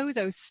you know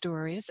those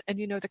stories, and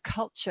the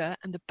culture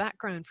and the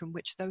background from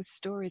which those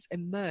stories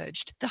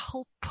emerged, the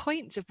whole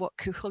point of what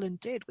Cuchulainn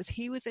did was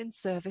he was in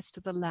service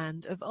to the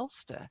land of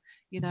Ulster.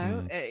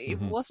 It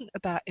wasn't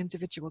about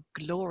individual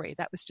glory.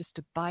 That was just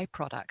a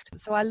byproduct.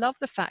 So I love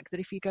the fact that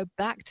if you go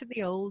back to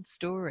the old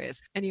stories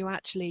and you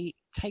actually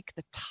take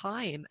the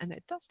time, and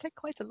it does take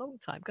quite a long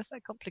time because they're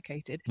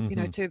complicated,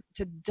 Mm-hmm.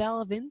 to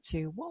delve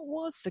into what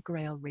was the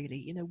Grail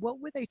really, what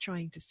were they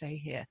trying to say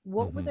here?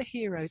 What were Mm-hmm. the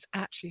heroes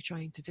actually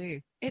trying to do?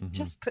 It Mm-hmm.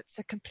 just puts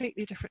a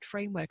completely different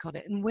framework on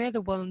it. And we're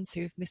the ones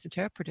who've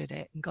misinterpreted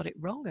it and got it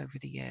wrong over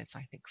the years,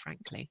 I think,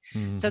 frankly.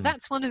 Mm-hmm. So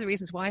that's one of the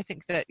reasons why I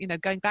think that,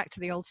 going back to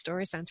the old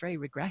story sounds very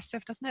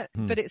regressive, doesn't it?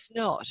 Mm-hmm. But it's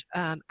not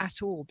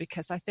at all,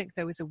 because I think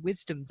there was a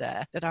wisdom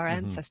there that our Mm-hmm.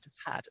 ancestors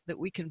had that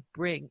we can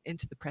bring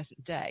into the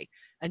present day.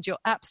 And you're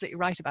absolutely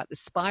right about the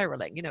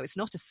spiraling. It's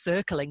not a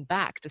circling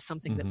back to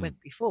something that went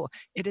before.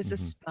 It is a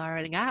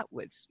spiraling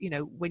outwards.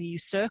 When you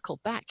circle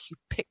back, you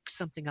pick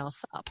something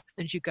else up,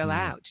 and you go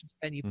out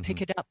and you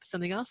pick it up,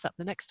 something else up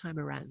the next time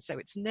around. So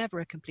it's never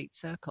a complete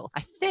circle.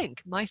 I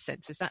think my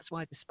sense is that's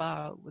why the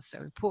spiral was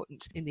so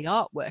important in the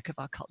artwork of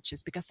our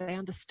cultures, because they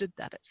understood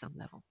that at some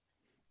level.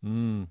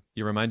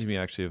 You reminded me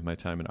actually of my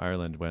time in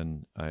Ireland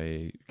when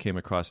I came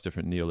across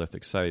different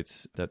Neolithic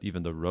sites that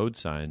even the road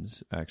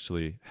signs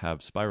actually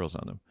have spirals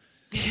on them.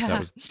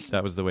 Yeah.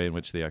 That was the way in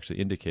which they actually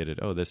indicated,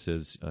 oh, this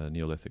is a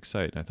Neolithic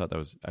site. And I thought that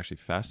was actually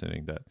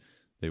fascinating that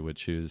they would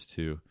choose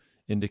to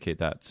indicate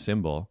that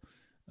symbol,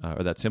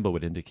 or that symbol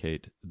would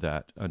indicate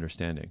that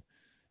understanding,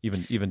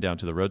 even down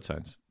to the road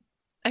signs.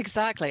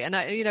 Exactly. And,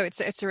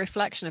 it's a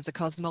reflection of the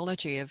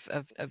cosmology of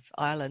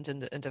Ireland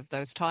and of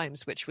those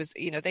times, which was,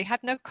 they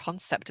had no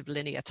concept of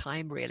linear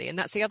time, really. And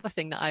that's the other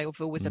thing that I've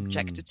always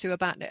objected to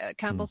about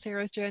Campbell's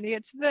Hero's Journey.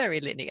 It's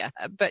very linear.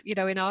 But,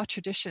 in our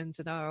traditions,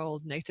 in our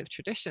old native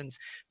traditions,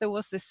 there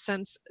was this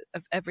sense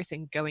of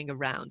everything going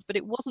around. But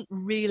it wasn't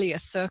really a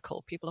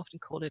circle. People often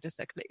call it a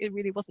circle. It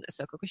really wasn't a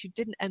circle because you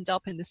didn't end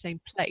up in the same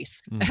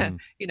place.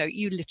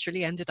 You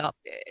literally ended up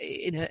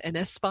in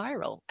a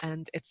spiral.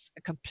 And it's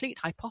a complete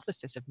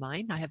hypothesis of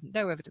mine. I have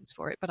no evidence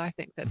for it, but I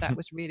think that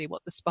was really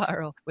what the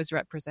spiral was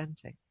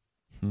representing.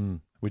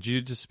 Would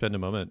you just spend a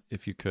moment,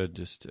 if you could,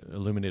 just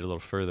illuminate a little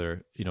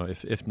further,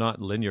 if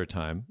not linear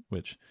time,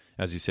 which,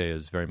 as you say,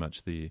 is very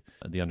much the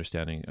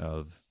understanding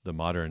of the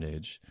modern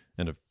age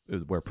and of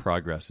where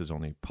progress is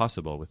only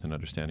possible with an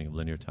understanding of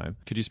linear time.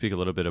 Could you speak a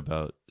little bit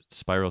about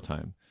spiral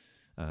time,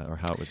 or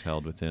how it was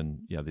held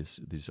within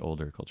these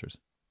older cultures?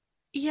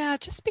 Yeah,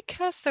 just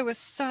because there was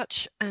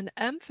such an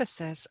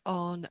emphasis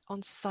on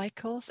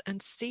cycles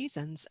and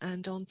seasons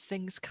and on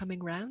things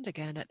coming round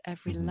again at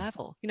every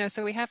level.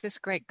 So we have this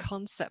great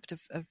concept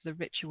of the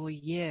ritual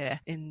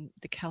year in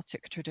the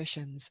Celtic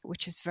traditions,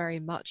 which is very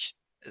much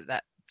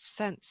that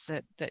sense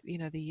that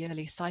the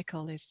yearly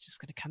cycle is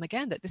just going to come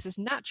again, that this is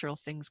natural.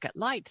 Things get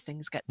light,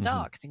 things get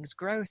dark, things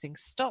grow,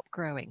 things stop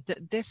growing.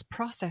 That this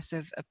process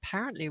of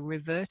apparently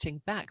reverting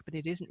back, but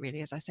it isn't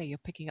really, as I say, you're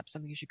picking up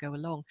something as you go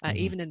along,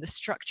 even in the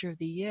structure of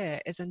the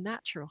year, is a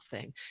natural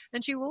thing.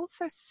 And you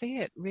also see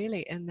it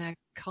really in their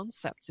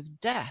concepts of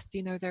death.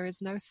 There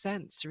is no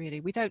sense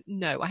really. We don't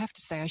know. I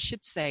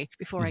should say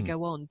before I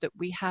go on, that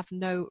we have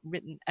no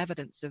written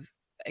evidence of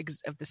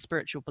the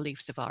spiritual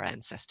beliefs of our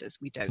ancestors.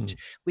 We don't.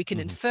 We can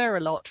infer a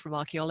lot from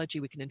archaeology,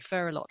 we can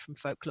infer a lot from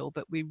folklore,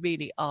 but we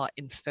really are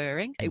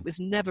inferring. It was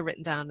never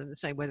written down in the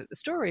same way that the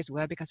stories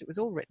were, because it was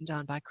all written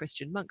down by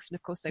Christian monks, and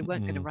of course they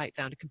weren't going to write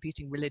down a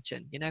competing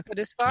religion, But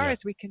as far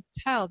as we can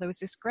tell, there was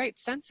this great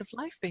sense of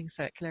life being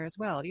circular as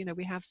well.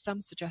 We have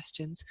some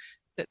suggestions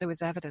that there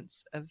was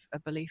evidence of a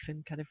belief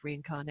in kind of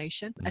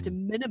reincarnation. At a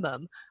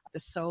minimum, the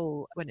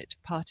soul, when it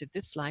departed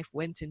this life,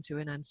 went into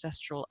an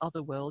ancestral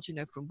other world,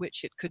 from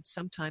which it could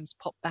sometimes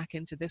pop back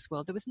into this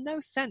world. There was no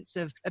sense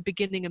of a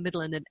beginning, a middle,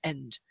 and an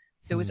end.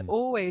 There was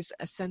always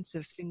a sense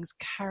of things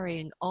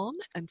carrying on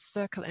and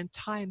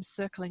time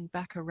circling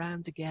back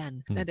around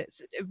again. And it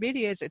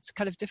really is, it's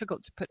kind of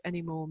difficult to put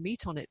any more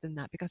meat on it than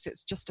that, because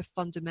it's just a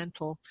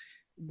fundamental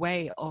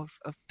way of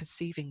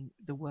perceiving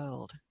the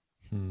world.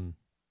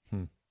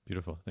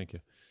 Beautiful. Thank you.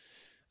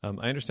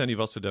 I understand you've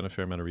also done a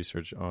fair amount of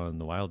research on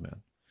the wild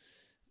man.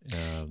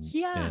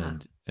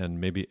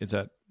 And maybe is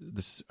that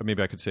this, or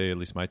maybe I could say at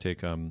least my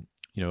take,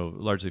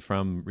 largely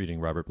from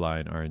reading Robert Bly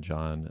and Aaron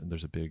John. And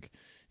there's a big,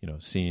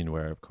 scene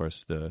where, of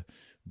course, the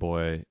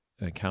boy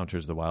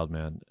encounters the wild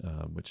man,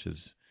 which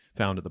is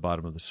found at the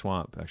bottom of the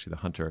swamp. Actually,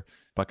 the hunter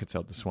buckets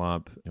out the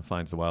swamp,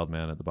 finds the wild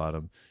man at the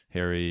bottom,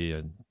 hairy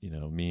and,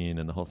 mean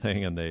and the whole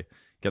thing. And they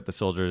get the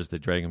soldiers, they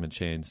drag him in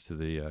chains to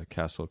the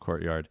castle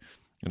courtyard.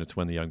 And it's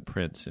when the young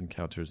prince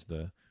encounters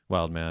the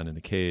wild man in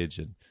the cage,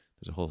 and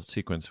there's a whole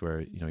sequence where,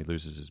 he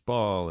loses his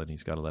ball and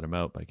he's got to let him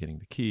out by getting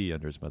the key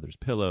under his mother's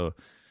pillow.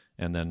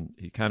 And then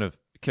he kind of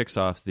kicks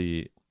off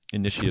the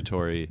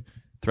initiatory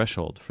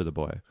threshold for the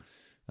boy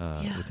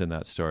within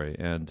that story.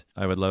 And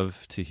I would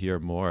love to hear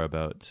more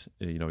about,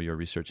 your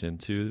research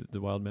into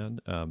the wild man.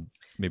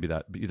 Maybe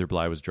that either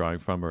Bly was drawing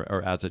from,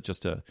 or as it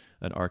just an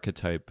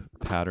archetype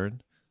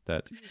pattern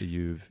that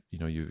you've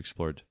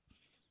explored.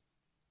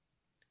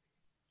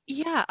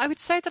 Yeah, I would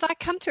say that I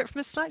come to it from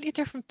a slightly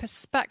different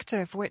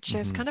perspective, which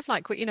is kind of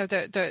like,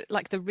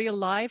 the real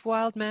live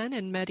wild men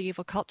in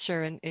medieval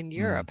culture in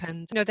Europe.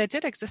 And, there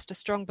did exist a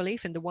strong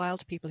belief in the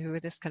wild people, who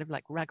were this kind of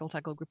like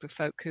raggle-taggle group of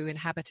folk who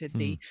inhabited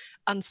the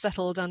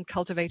unsettled,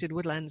 uncultivated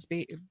woodlands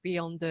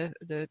beyond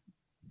the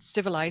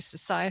civilized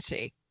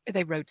society.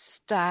 They rode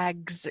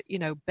stags,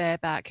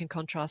 bareback, in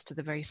contrast to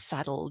the very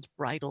saddled,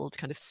 bridled,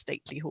 kind of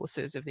stately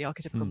horses of the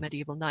archetypical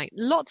medieval knight.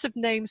 Lots of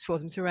names for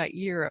them throughout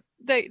Europe.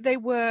 They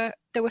were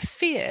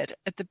feared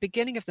at the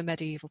beginning of the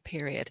medieval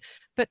period,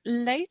 but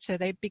later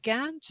they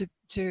began to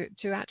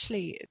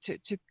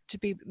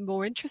be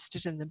more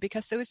interested in them,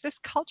 because there was this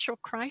cultural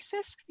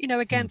crisis,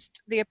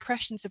 against the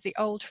oppressions of the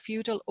old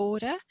feudal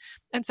order.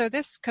 And so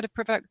this kind of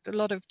provoked a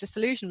lot of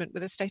disillusionment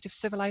with a state of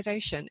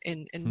civilization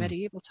in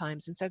medieval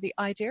times. And so the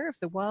idea of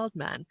the wild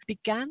man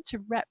began to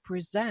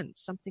represent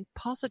something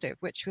positive,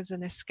 which was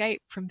an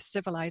escape from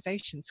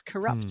civilization's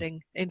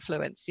corrupting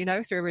influence,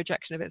 through a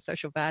rejection of its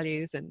social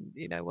values and,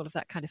 all of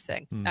that kind of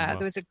thing. Wow.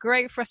 There was a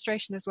great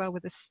frustration as well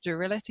with the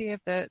sterility of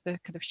the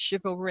kind of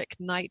chivalric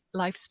knight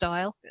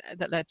lifestyle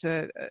that led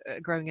to a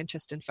growing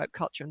interest in folk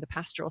culture and the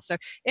pastoral. So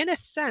in a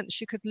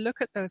sense, you could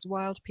look at those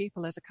wild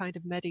people as a kind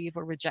of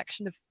medieval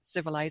rejection of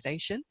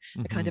civilization,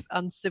 a kind of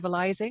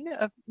uncivilizing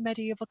of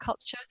medieval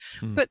culture.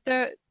 But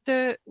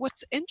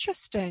what's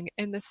interesting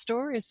in the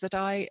stories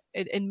that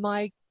in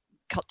my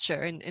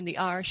culture, in the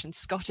Irish and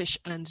Scottish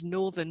and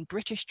Northern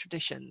British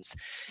traditions,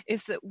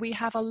 is that we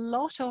have a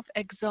lot of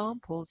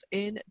examples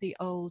in the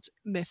old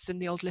myths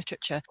and the old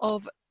literature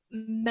of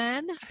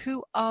men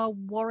who are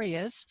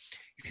warriors,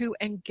 who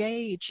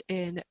engage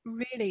in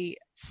really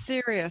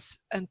serious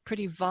and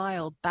pretty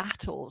vile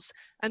battles,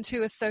 and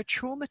who are so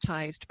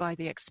traumatized by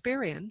the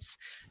experience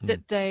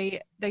that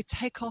they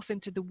take off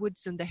into the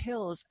woods and the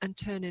hills and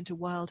turn into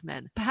wild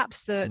men.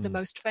 Perhaps the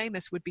most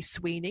famous would be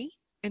Sweeney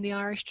in the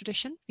Irish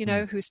tradition,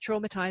 who's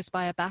traumatized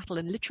by a battle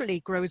and literally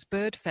grows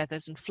bird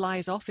feathers and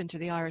flies off into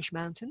the Irish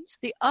mountains.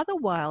 The other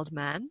wild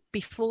man,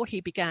 before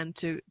he began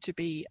to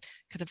be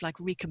kind of like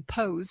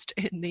recomposed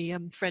in the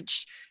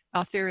French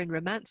Arthurian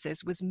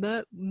romances, was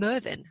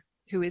Merlin,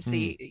 who is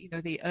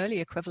the early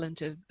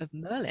equivalent of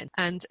Merlin.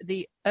 And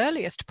the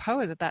earliest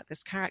poem about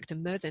this character,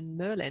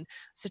 Merlin,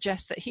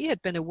 suggests that he had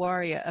been a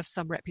warrior of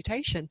some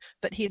reputation,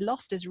 but he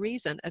lost his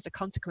reason as a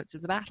consequence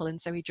of the battle,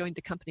 and so he joined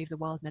the company of the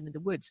wild men in the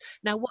woods.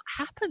 Now, what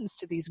happens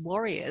to these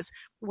warriors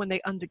when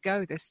they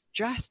undergo this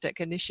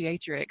drastic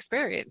initiatory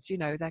experience,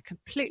 they're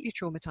completely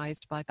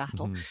traumatized by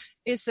battle,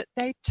 is that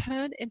they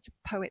turn into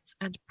poets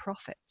and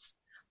prophets.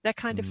 They're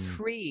kind of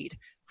freed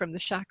from the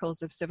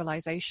shackles of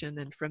civilization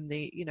and from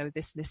the,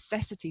 this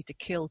necessity to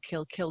kill,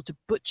 to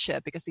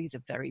butcher, because these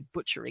are very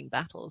butchering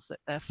battles that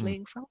they're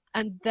fleeing from.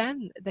 And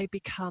then they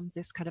become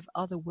this kind of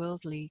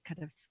otherworldly,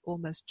 kind of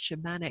almost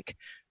shamanic,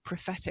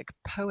 prophetic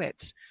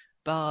poet,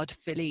 bard,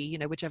 filly,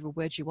 whichever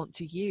word you want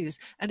to use.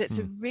 And it's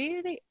a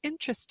really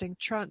interesting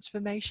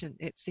transformation,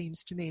 it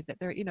seems to me, that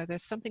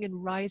there's something in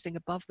rising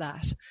above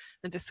that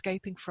and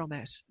escaping from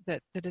it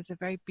that is a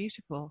very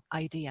beautiful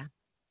idea.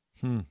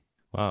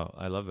 Wow,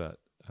 I love that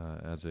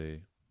as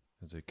a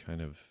kind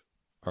of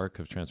arc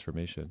of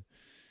transformation.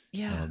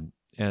 Yeah.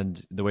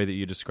 And the way that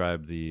you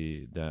describe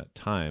that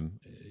time,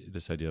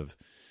 this idea of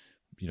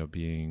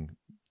being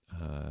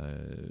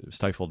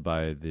stifled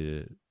by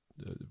the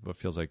what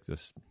feels like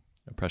this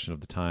oppression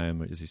of the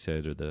time, as you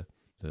said, or the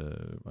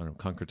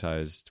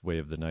concretized way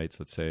of the knights,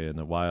 let's say, and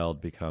the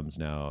wild becomes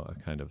now a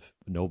kind of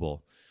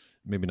noble,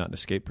 maybe not an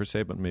escape per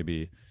se, but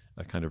maybe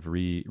a kind of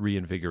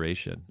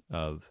reinvigoration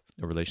of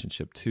a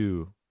relationship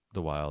to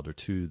the wild or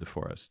to the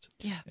forest.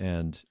 Yeah.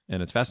 And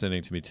it's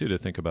fascinating to me too to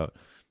think about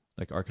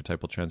like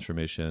archetypal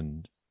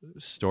transformation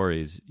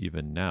stories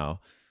even now.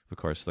 Of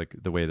course, like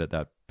the way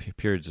that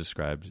period is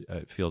described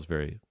feels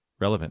very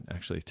relevant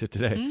actually to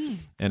today.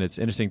 And it's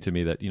interesting to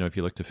me that, if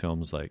you look to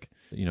films like,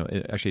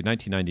 actually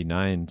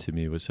 1999 to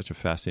me was such a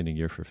fascinating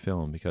year for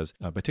film because,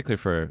 particularly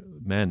for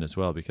men as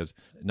well, because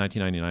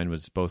 1999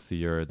 was both the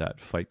year that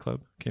Fight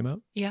Club came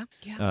out,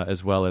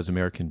 as well as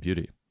American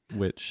Beauty,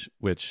 which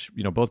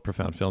both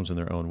profound films in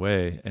their own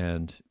way.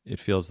 And it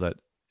feels that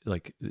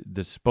like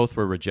both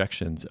were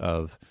rejections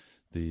of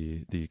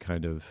the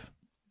kind of,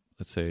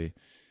 let's say,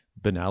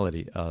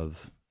 banality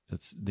of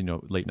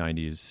late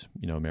 90s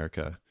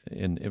America,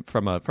 and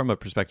from a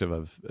perspective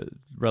of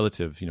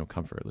relative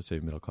comfort, let's say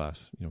middle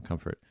class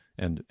comfort,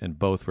 and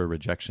both were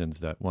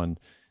rejections that one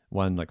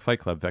like Fight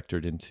Club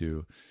vectored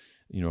into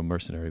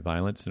mercenary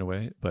violence in a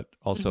way, but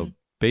also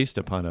based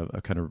upon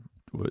a kind of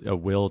a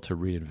will to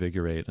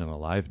reinvigorate an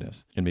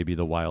aliveness and maybe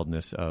the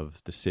wildness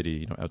of the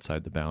city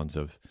outside the bounds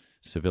of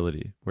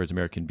civility, whereas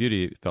American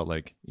Beauty felt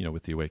like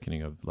with the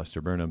awakening of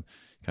Lester Burnham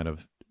kind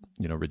of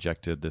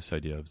rejected this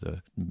idea of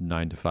the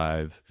 9 to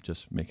 5,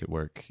 just make it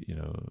work,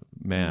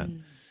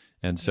 man.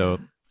 And so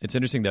it's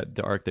interesting that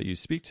the arc that you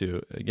speak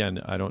to, again,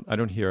 I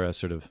don't hear a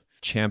sort of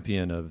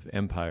champion of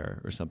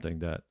empire or something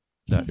that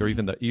or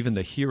even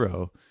the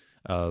hero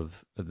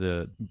of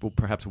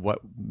perhaps what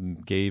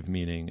gave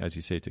meaning, as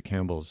you say, to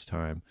Campbell's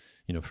time,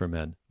 for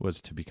men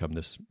was to become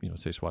this,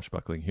 say,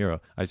 swashbuckling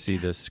hero. I see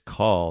this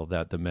call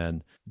that the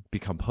men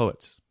become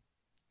poets.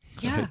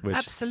 Yeah,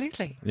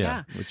 absolutely.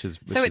 Yeah. Which is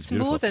so it's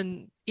beautiful. more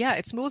than Yeah,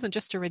 it's more than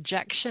just a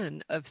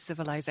rejection of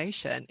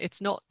civilization.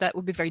 It's not, that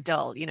would be very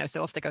dull,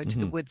 so off they go into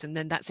the woods and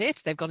then that's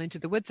it. They've gone into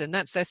the woods and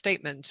that's their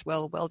statement.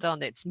 Well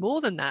done. It's more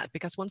than that,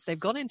 because once they've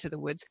gone into the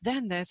woods,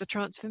 then there's a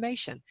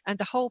transformation. And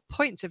the whole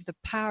point of the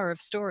power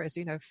of stories,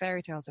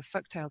 fairy tales, of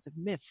folk tales, of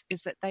myths,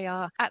 is that they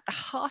are, at the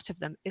heart of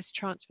them is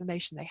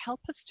transformation. They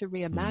help us to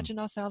reimagine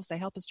ourselves. They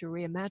help us to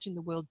reimagine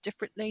the world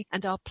differently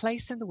and our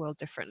place in the world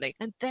differently.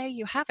 And there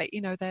you have it.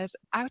 There's,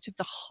 out of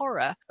the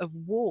horror of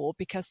war,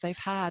 because they've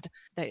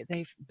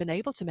been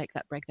able to make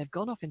that break, they've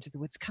gone off into the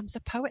woods, comes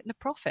a poet and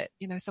a prophet,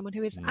 someone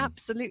who is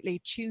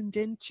absolutely tuned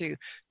into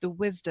the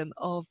wisdom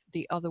of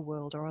the other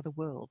world or other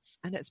worlds.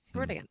 And it's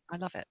brilliant. I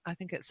love it. I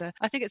think it's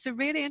a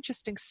really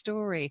interesting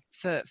story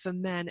for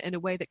men, in a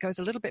way that goes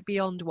a little bit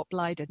beyond what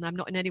Bly did. And I'm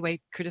not in any way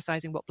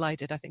criticizing what Bly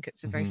did. I think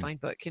it's a very fine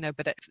book,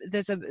 but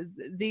there's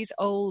these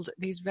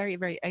very,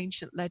 very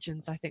ancient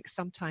legends, I think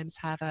sometimes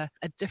have a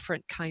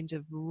different kind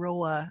of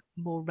rawer,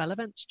 more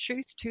relevant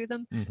truth to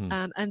them.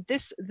 And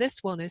this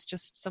one is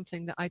just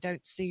something that I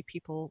don't see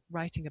people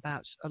writing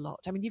about a lot.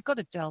 I mean, you've got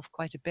to delve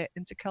quite a bit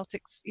into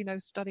Celtic,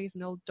 studies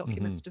and old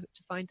documents to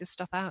find this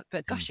stuff out.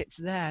 But gosh, it's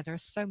there. There are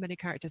so many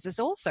characters. There's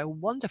also a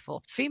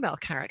wonderful female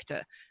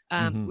character,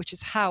 which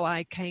is how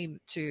I came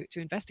to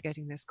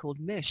investigating this, called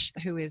Mish,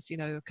 who is,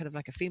 kind of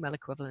like a female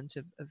equivalent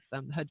of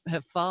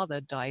her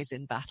father dies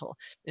in battle,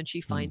 and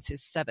she finds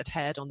his severed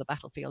head on the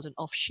battlefield, and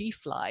off she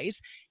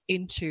flies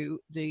into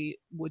the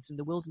woods and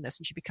the wilderness,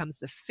 and she becomes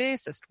the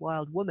fiercest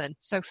wild woman,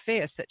 so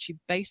fierce that she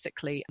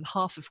basically,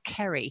 half of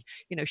Kerry,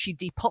 she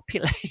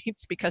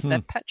depopulates because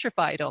they're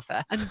petrified of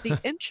her. And the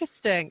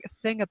interesting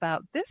thing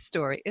about this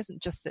story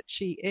isn't just that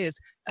she is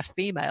a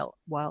female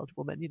wild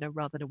woman,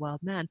 rather than a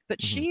wild man,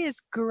 but she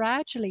is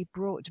gradually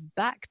brought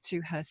back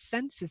to her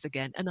senses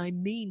again. And I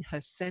mean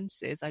her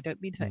senses, I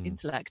don't mean her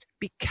intellect,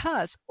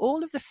 because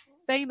all of the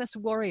famous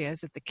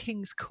warriors of the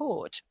king's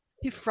court,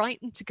 too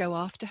frightened to go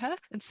after her.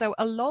 And so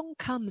along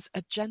comes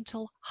a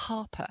gentle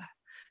harper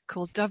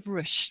called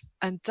Dovrush.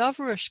 And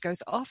Dovrush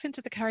goes off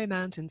into the Kerry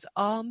Mountains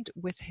armed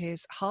with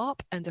his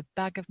harp and a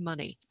bag of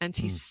money. And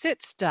he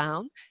sits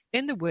down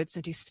in the woods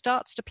and he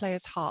starts to play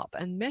his harp.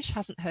 And Mish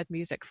hasn't heard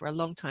music for a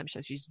long time,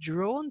 so she's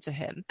drawn to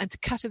him. And to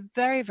cut a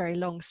very, very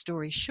long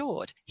story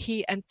short,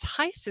 he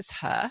entices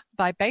her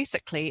by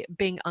basically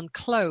being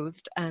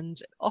unclothed and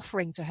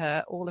offering to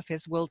her all of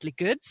his worldly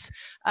goods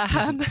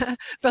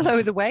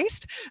below the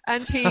waist.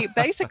 And he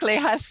basically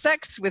has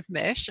sex with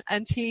Mish.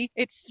 And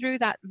it's through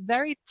that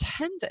very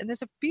tender, and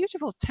there's a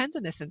beautiful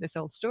tenderness in this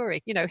old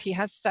story. He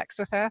has sex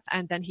with her,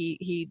 and then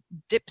he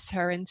dips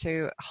her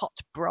into hot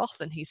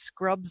broth and he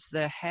scrubs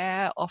the hair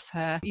off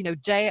her,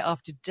 day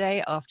after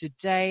day after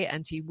day,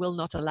 and he will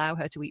not allow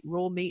her to eat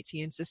raw meat.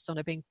 He insists on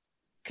it being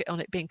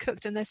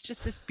cooked, and there's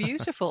just this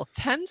beautiful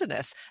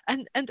tenderness,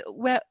 and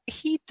where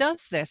he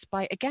does this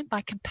by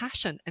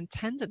compassion and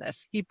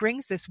tenderness. He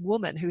brings this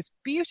woman who's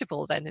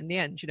beautiful then in the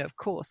end, of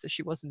course, as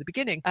she was in the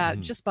beginning,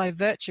 just by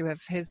virtue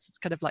of his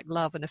kind of like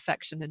love and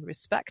affection and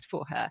respect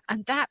for her.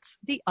 And that's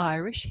the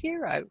Irish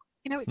hero.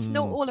 It's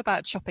not all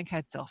about chopping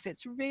heads off.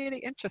 It's really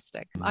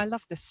interesting. I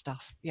love this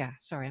stuff. Yeah,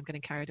 sorry, I'm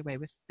getting carried away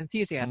with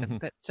enthusiasm,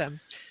 but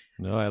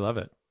no, I love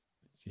it.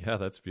 Yeah,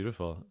 that's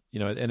beautiful.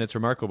 And it's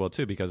remarkable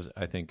too, because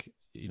I think,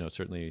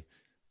 certainly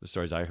the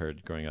stories I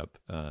heard growing up,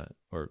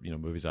 or,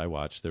 movies I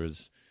watched, there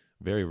was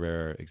very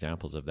rare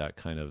examples of that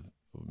kind of,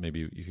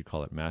 maybe you could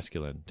call it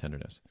masculine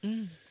tenderness.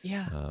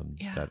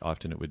 That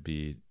often it would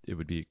be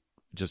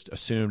just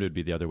assumed it would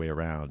be the other way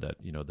around, that,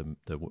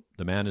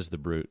 the man is the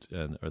brute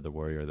or the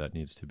warrior that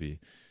needs to be,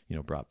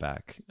 brought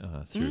back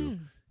through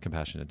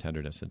compassion and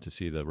tenderness. And to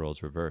see the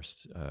roles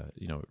reversed,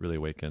 it really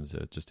awakens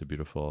just a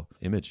beautiful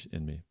image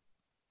in me.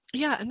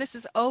 Yeah, and this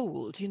is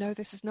old,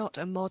 this is not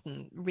a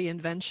modern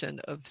reinvention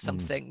of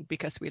something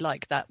because we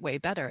like that way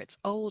better. It's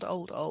old,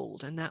 old,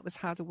 old. And that was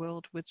how the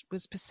world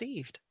was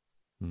perceived.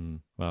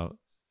 Well,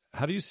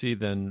 how do you see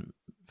then,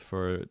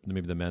 for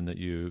maybe the men that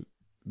you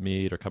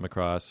meet or come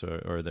across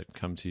or that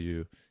come to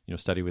you,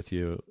 study with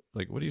you,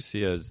 like, what do you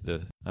see as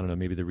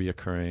maybe the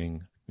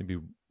reoccurring, maybe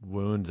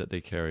wound that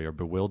they carry, or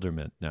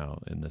bewilderment now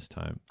in this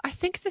time? I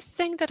think the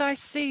thing that I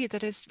see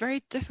that is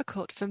very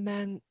difficult for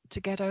men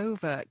to get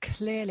over,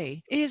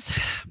 clearly, is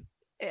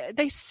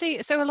they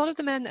see, so a lot of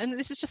the men, and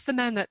this is just the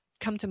men that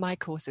come to my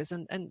courses,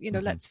 and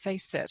let's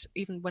face it,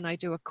 even when I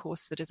do a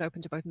course that is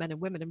open to both men and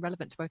women and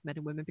relevant to both men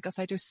and women, because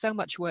I do so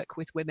much work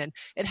with women,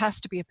 it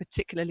has to be a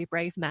particularly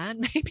brave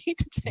man maybe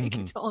to take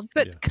it on.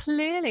 But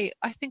clearly,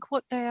 I think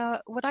what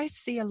I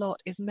see a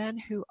lot is men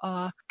who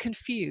are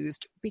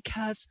confused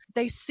because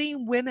they see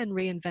women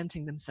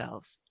reinventing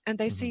themselves. And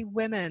they see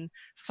women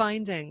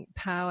finding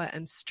power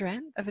and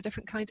strength of a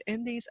different kind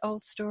in these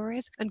old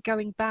stories, and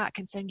going back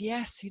and saying,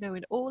 yes,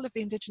 in all of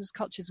the indigenous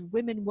cultures,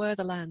 women were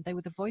the land. They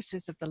were the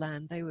voices of the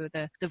land. They were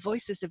the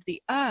voices of the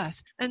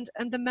earth. And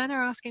the men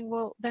are asking,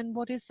 well, then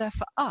what is there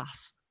for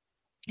us?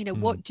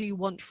 What do you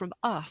want from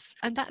us?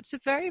 And that's a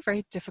very,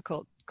 very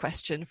difficult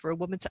question for a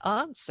woman to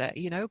answer,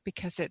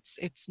 because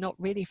it's not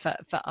really for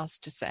us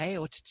to say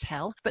or to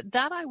tell. But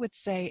that, I would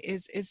say,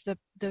 is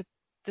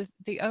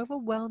the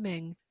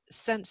overwhelming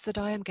sense that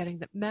I am getting,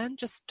 that men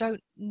just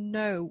don't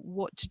know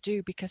what to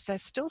do because they're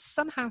still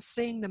somehow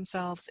seeing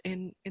themselves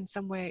in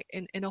some way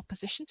in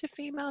opposition to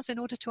females in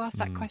order to ask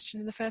that question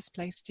in the first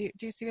place. Do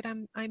you see what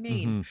I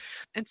mean? Mm-hmm.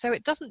 And so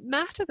it doesn't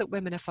matter that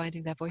women are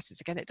finding their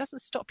voices again. It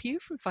doesn't stop you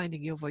from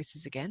finding your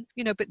voices again,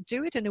 but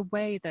do it in a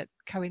way that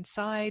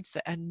coincides,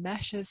 that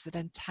enmeshes, that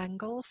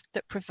entangles,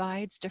 that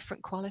provides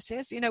different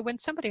qualities. When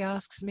somebody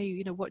asks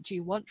me, what do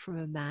you want from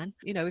a man?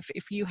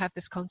 If you have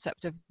this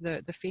concept of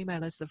the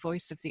female as the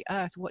voice of the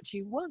earth, what do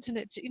you want?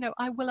 And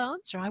I will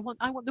answer, I want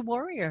the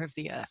warrior of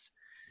the earth.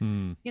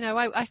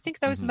 I think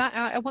those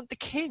I want the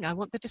king, I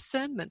want the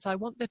discernment, I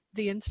want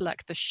the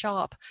intellect, the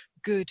sharp,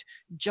 good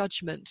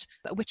judgment.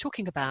 We're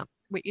talking about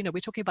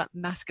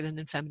masculine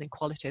and feminine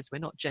qualities. We're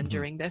not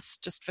gendering this,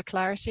 just for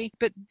clarity.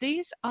 But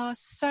these are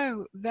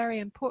so very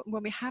important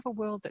when we have a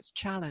world that's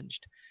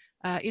challenged.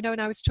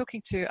 And I was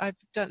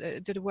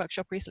did a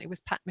workshop recently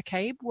with Pat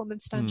McCabe, Woman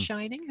Stand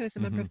Shining, who is a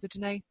member of the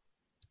Dene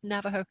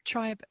Navajo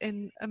tribe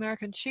in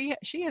America. And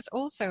she has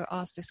also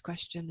asked this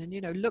question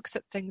and, looks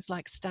at things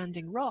like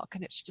Standing Rock.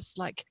 And it's just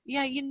like,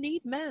 yeah, you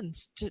need men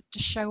to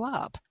show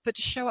up, but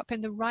to show up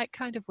in the right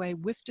kind of way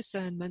with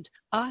discernment,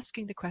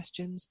 asking the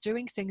questions,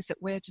 doing things that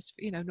we're just,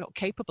 not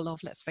capable of.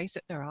 Let's face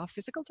it, there are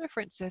physical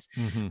differences.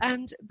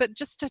 But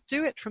just to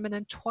do it from an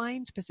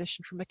entwined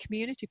position, from a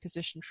community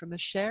position, from a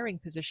sharing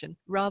position,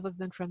 rather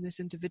than from this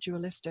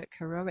individualistic,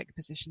 heroic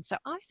position. So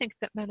I think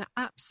that men are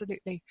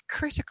absolutely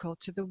critical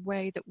to the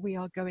way that we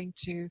are going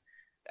to,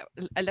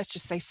 let's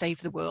just say,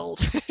 save the world,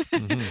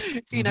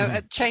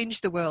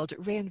 change the world,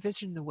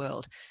 re-envision the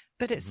world.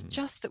 But it's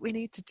just that we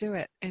need to do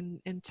it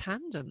in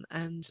tandem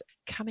and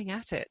coming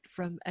at it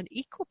from an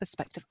equal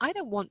perspective. I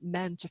don't want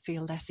men to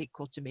feel less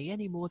equal to me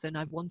any more than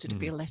I've wanted to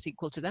feel less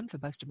equal to them for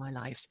most of my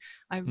lives.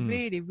 I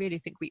really, really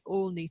think we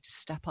all need to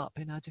step up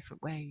in our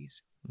different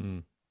ways.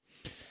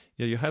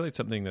 Yeah, you highlight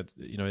something that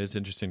is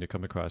interesting to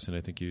come across, and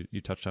I think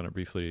you touched on it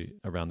briefly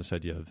around this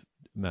idea of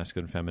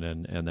masculine,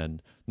 feminine, and then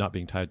not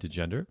being tied to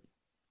gender.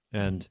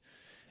 And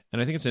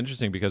I think it's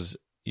interesting because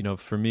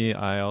for me,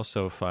 I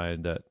also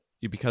find that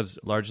because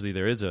largely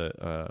there is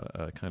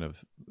a kind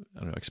of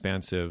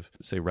expansive,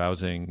 say,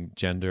 rousing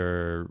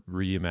gender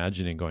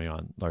reimagining going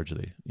on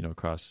largely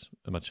across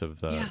much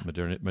of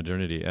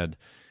modernity, and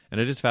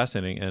it is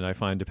fascinating. And I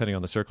find, depending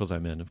on the circles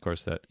I'm in, of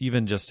course, that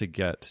even just to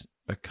get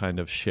a kind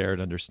of shared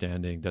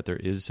understanding that there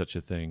is such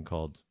a thing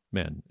called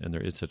men and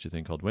there is such a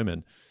thing called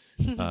women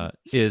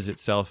is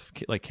itself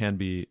can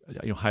be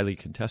highly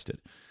contested,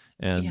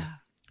 and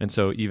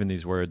so even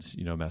these words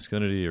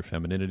masculinity or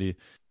femininity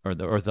or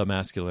the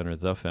masculine or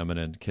the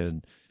feminine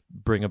can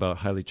bring about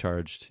highly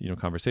charged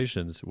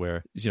conversations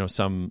where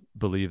some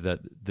believe that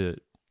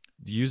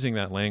using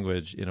that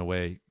language in a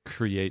way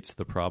creates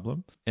the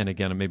problem. And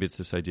again, maybe it's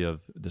this idea of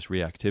this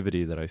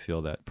reactivity that I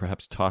feel that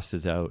perhaps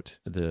tosses out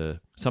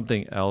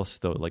something else,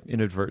 though, like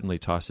inadvertently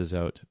tosses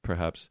out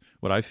perhaps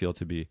what I feel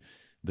to be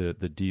the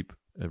deep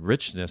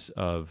richness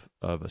of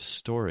a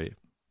story.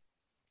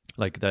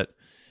 Like that,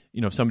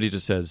 if somebody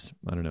just says,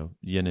 I don't know,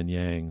 yin and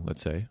yang,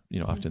 let's say,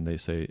 often they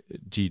say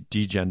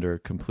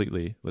degender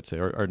completely, let's say,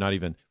 or not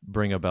even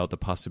bring about the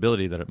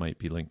possibility that it might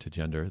be linked to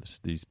gender,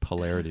 these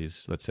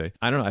polarities, let's say.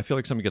 I don't know. I feel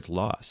like something gets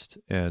lost.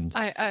 And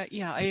I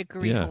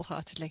agree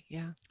wholeheartedly.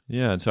 Yeah.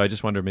 Yeah. And so I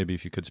just wonder maybe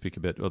if you could speak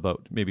a bit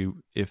about maybe,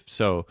 if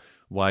so,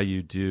 why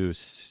you do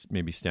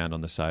maybe stand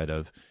on the side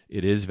of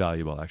it is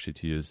valuable actually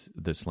to use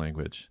this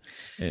language.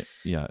 I'd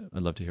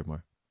love to hear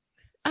more.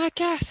 I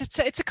guess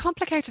it's a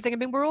complicated thing. I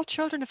mean, we're all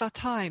children of our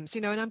times,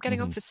 and I'm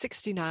getting on for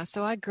 60 now.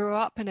 So I grew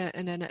up in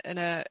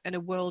a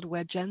world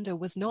where gender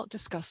was not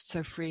discussed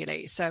so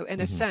freely. So in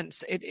a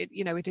sense,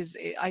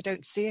 I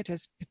don't see it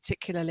as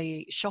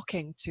particularly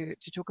shocking to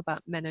talk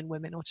about men and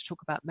women or to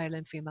talk about male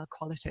and female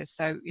qualities.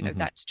 So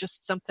that's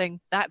just something,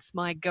 that's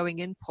my going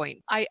in point.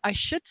 I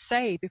should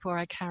say before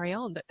I carry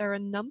on that there are a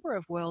number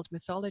of world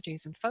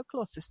mythologies and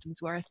folklore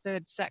systems where a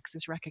third sex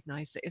is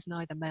recognized that is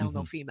neither male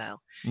nor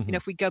female.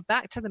 If we go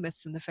back to the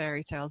myths and the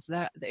fairy tales,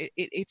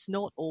 it's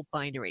not all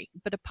binary.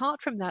 But apart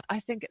from that,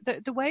 I think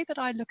the way that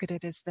I look at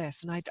it is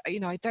this, and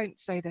I don't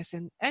say this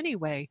in any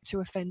way to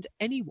offend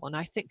anyone.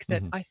 I think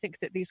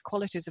that these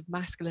qualities of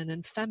masculine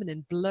and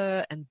feminine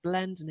blur and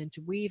blend and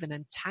interweave and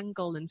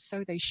entangle, and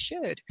so they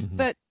should.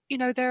 But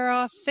there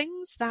are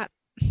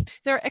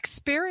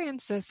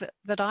experiences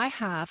that I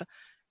have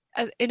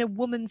in a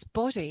woman's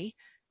body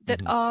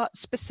that are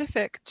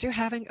specific to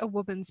having a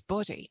woman's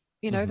body.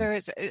 There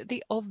is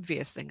the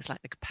obvious things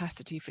like the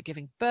capacity for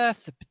giving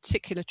birth, the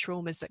particular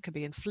traumas that can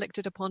be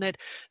inflicted upon it,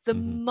 the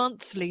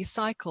monthly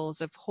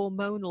cycles of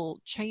hormonal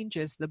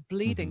changes, the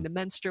bleeding, the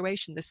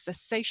menstruation, the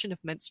cessation of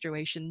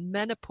menstruation,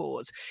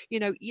 menopause.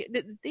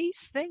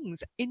 These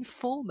things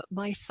inform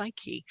my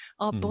psyche,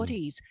 our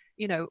bodies.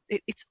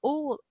 It's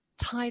all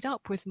tied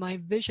up with my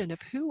vision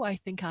of who I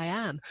think I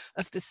am,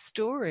 of the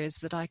stories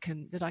that I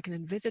can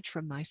envisage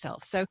from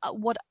myself. So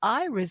what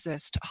I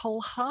resist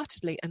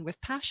wholeheartedly and with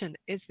passion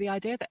is the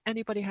idea that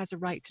anybody has a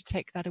right to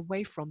take that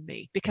away from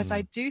me, because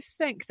I do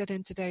think that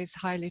in today's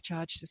highly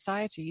charged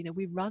society,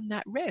 we run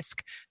that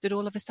risk that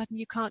all of a sudden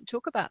you can't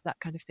talk about that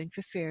kind of thing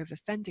for fear of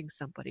offending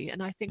somebody.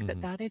 And I think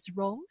that is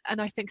wrong.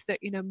 And I think that,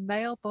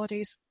 male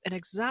bodies in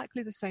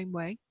exactly the same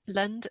way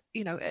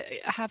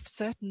have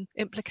certain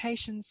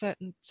implications,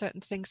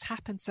 certain things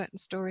happen, certain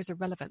stories are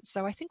relevant.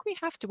 So I think we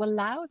have to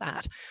allow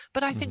that.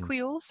 But I think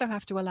we also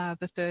have to allow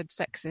the third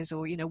sexes,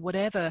 or,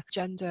 whatever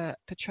gender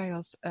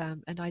portrayals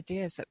and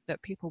ideas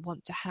that people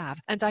want to have.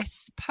 And I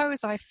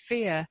suppose I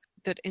fear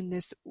that in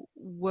this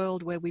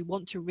world where we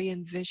want to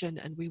re-envision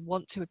and we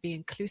want to be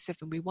inclusive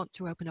and we want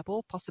to open up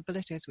all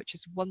possibilities, which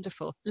is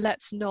wonderful,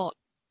 let's not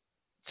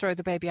throw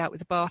the baby out with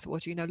the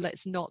bathwater.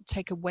 Let's not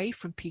take away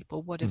from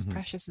people what is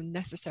precious and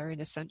necessary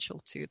and essential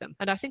to them.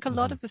 And I think a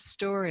lot of the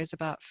stories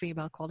about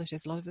female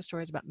qualities, a lot of the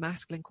stories about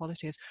masculine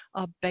qualities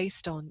are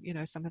based on,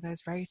 some of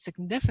those very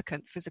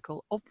significant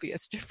physical,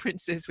 obvious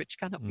differences which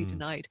cannot be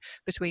denied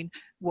between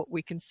what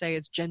we can say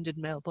as gendered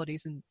male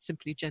bodies and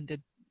simply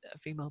gendered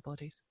female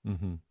bodies.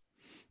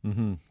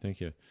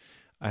 Thank you.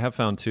 I have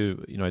found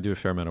too, I do a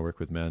fair amount of work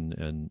with men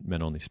and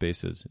men-only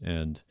spaces.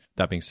 And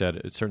that being said,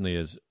 it certainly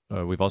is,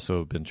 we've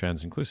also been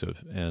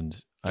trans-inclusive. And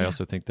I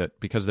also think that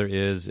because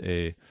there's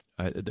a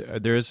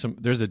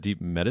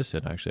deep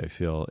medicine, actually, I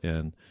feel,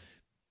 in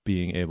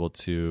being able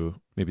to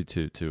maybe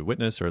to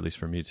witness, or at least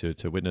for me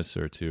to witness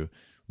or to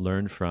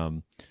learn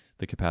from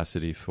the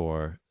capacity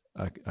for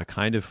a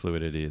kind of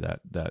fluidity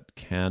that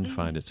can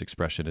find its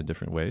expression in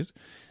different ways.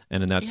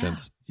 And in that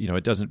sense,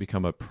 it doesn't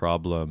become a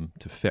problem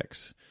to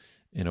fix.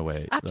 In a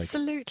way.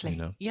 Absolutely.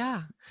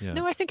 Yeah.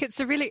 No, I think it's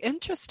a really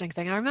interesting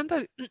thing. I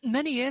remember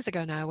many years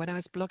ago now when I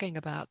was blogging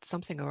about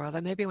something or other,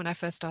 maybe when I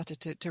first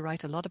started to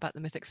write a lot about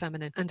the mythic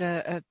feminine, and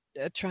a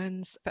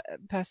trans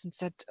person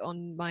said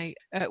on my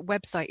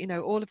website,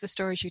 all of the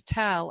stories you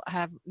tell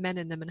have men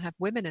in them and have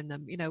women in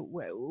them.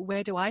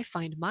 Where do I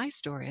find my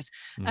stories?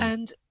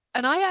 And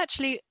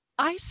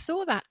I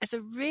saw that as a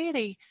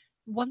really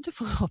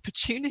wonderful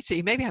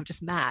opportunity. Maybe I'm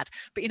just mad,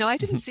 but I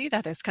didn't see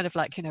that as kind of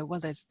like, well,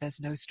 there's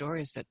no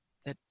stories that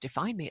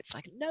define me. It's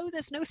like, no,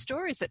 there's no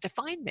stories that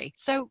define me.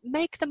 So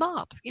make them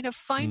up,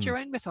 find your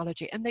own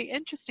mythology. And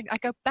I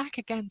go back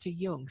again to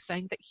Jung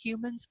saying that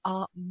humans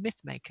are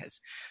myth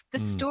makers. The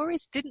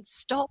stories didn't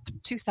stop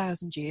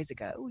 2,000 years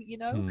ago.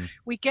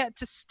 We get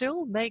to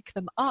still make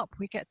them up.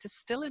 We get to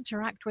still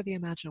interact with the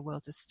imaginal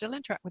world, to still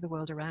interact with the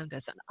world around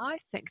us. And I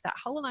think that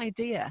whole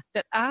idea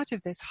that out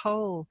of this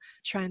whole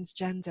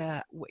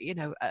transgender,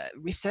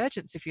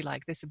 resurgence, if you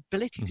like, this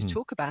ability to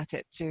talk about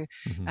it, to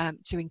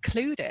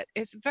include it,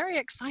 is very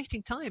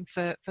exciting time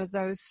for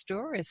those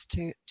stories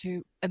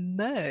to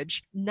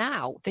emerge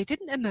now. They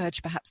didn't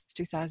emerge perhaps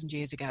 2,000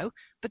 years ago,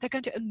 but they're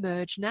going to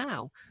emerge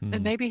now.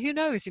 And maybe, who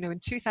knows, in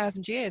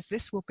 2,000 years,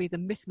 this will be the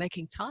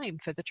myth-making time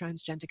for the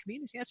transgender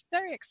community. It's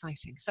very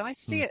exciting. So I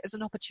see it as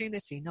an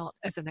opportunity, not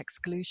as an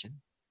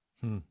exclusion.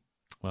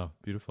 Wow,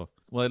 beautiful.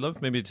 Well, I'd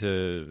love maybe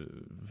to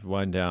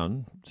wind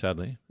down,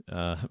 sadly,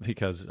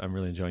 because I'm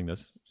really enjoying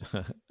this.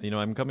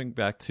 I'm coming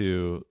back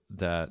to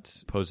that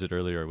posed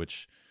earlier,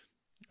 which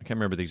I can't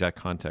remember the exact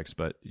context,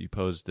 but you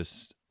posed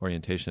this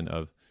orientation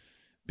of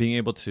being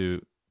able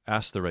to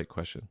ask the right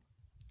question.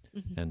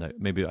 And I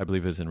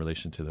believe it is in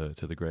relation to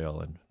the Grail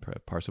and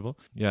Parzival.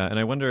 Yeah, and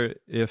I wonder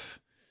if,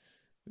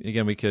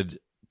 again, we could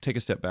take a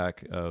step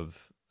back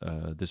of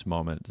this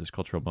moment, this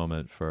cultural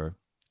moment for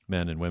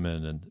men and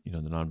women and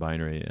the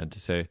non-binary, and to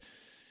say,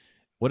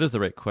 what is the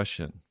right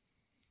question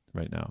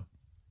right now?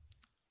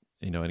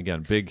 And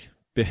again, big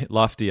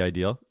lofty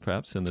ideal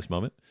perhaps in this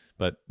moment,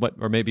 but what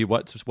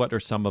are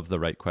some of the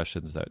right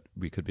questions that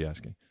we could be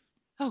asking?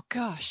 Oh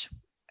gosh.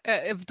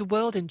 Of the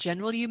world in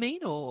general, you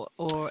mean, or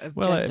of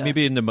gender?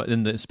 Maybe in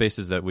the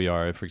spaces that we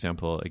are. For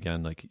example,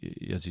 again, like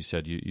as you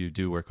said, you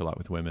do work a lot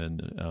with women,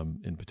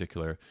 in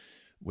particular,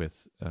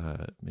 with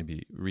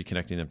maybe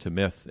reconnecting them to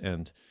myth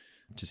and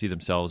to see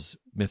themselves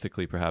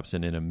mythically, perhaps,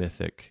 and in a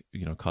mythic,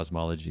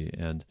 cosmology.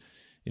 And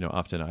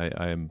often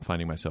I am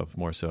finding myself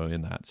more so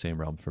in that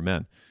same realm for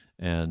men.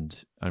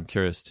 And I'm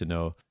curious to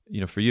know,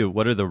 for you,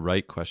 what are the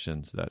right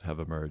questions that have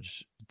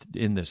emerged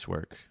in this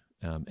work,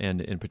 and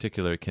in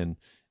particular can,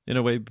 in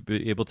a way,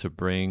 be able to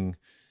bring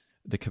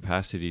the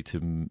capacity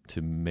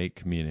to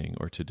make meaning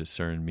or to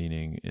discern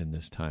meaning in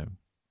this time?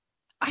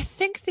 I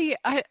think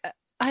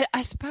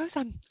I suppose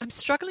I'm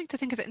struggling to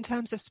think of it in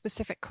terms of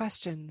specific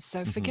questions,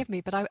 so forgive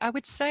me, but I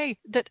would say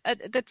that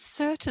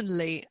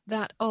certainly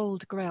that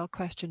old Grail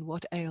question,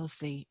 what ails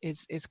thee,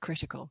 is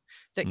critical.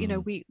 That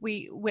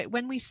we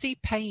when we see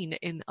pain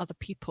in other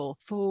people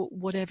for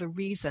whatever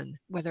reason,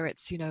 whether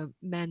it's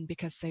men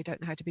because they don't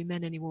know how to be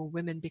men anymore,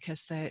 women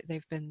because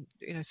they've been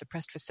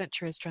suppressed for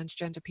centuries,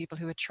 transgender people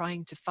who are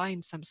trying to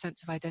find some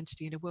sense of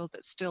identity in a world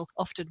that still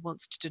often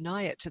wants to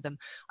deny it to them.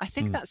 I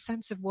think that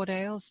sense of what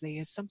ails thee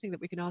is something that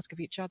we can ask of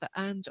each each other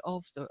and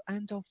of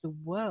the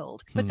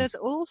world. But there's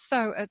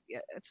also a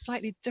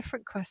slightly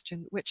different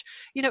question, which,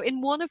 in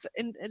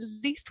at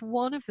least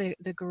one of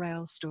the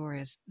Grail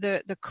stories,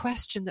 the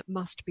question that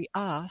must be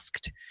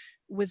asked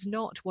was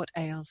not what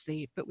ails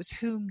thee, but was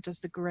whom does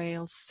the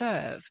Grail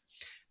serve?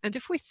 And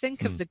if we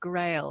think of the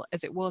Grail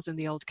as it was in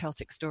the old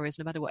Celtic stories,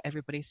 no matter what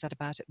everybody said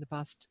about it in the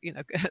past,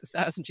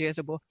 1,000 years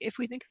or more, if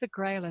we think of the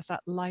Grail as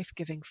that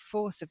life-giving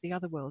force of the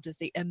other world, as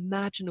the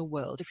imaginal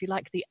world, if you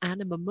like, the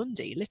anima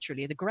mundi,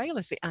 literally, the Grail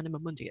is the anima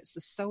mundi, it's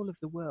the soul of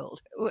the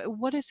world.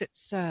 What does it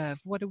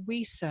serve? What do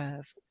we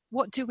serve?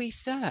 What do we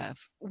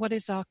serve? What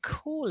is our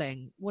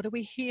calling? What are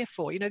we here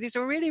for? These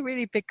are really,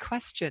 really big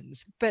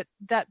questions, but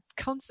they're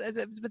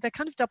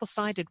kind of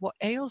double-sided. What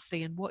ails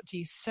thee and what do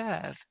you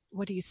serve?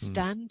 What do you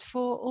stand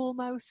for,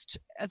 almost,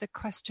 are the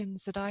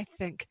questions that I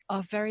think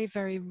are very,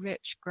 very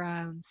rich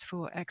grounds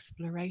for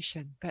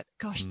exploration. But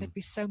gosh, there'd be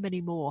so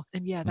many more.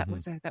 And yeah, that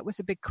was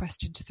a big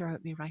question to throw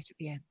at me right at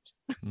the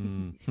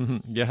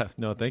end. Yeah,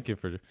 no, thank you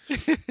for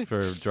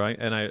drawing.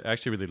 And I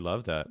actually really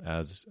love that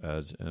as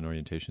an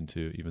orientation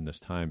to even this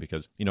time,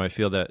 because, I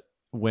feel that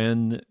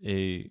when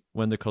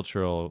the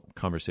cultural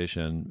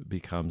conversation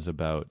becomes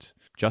about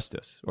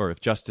justice, or if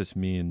justice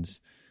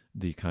means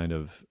the kind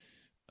of,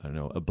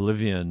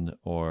 oblivion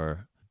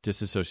or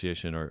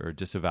disassociation or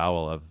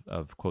disavowal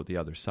of quote, the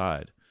other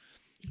side,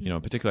 in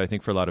particular, I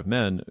think for a lot of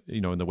men,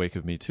 in the wake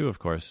of Me Too, of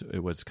course,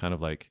 it was kind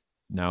of like,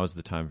 now is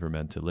the time for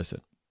men to listen.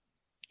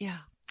 Yeah.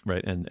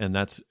 Right. And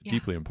that's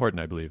deeply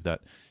important. I believe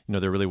that,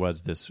 there really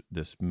was this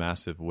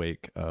massive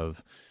wake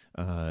of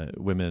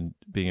women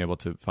being able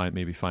to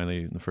maybe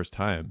finally, the first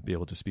time, be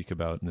able to speak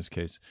about, in this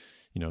case,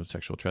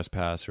 sexual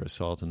trespass or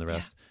assault and the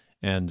rest.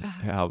 And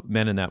how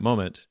men in that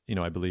moment,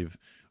 I believe,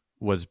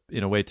 was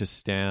in a way to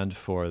stand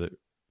for the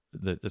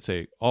let's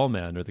say all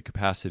men, or the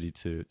capacity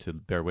to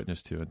bear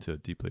witness to and to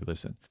deeply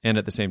listen. And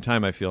at the same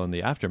time, I feel in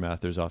the aftermath,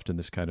 there's often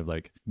this kind of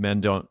like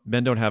men don't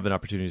have an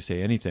opportunity to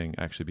say anything,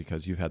 actually,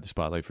 because you've had the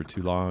spotlight for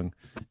too long,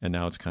 and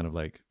now it's kind of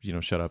like,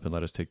 shut up and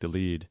let us take the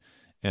lead.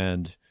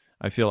 And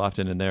I feel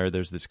often in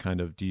there's this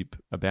kind of deep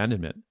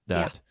abandonment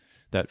that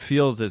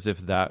feels as if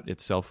that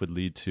itself would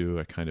lead to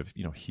a kind of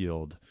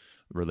healed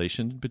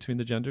relation between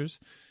the genders.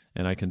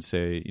 And I can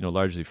say,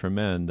 largely for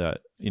men that,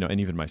 and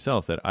even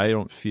myself, that I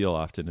don't feel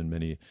often in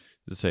many,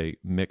 let's say,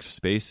 mixed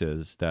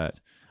spaces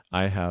that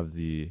I have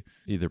the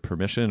either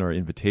permission or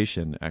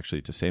invitation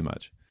actually to say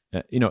much.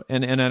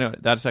 And I know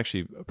that's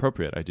actually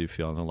appropriate, I do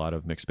feel, in a lot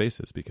of mixed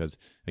spaces, because,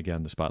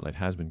 again, the spotlight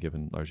has been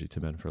given largely to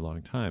men for a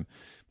long time.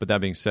 But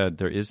that being said,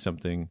 there is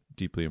something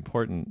deeply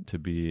important to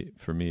be,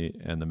 for me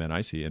and the men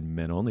I see, in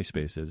men-only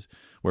spaces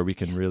where we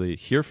can really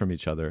hear from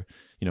each other,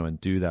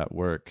 and do that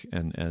work,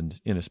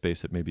 and in a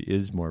space that maybe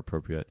is more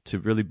appropriate to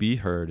really be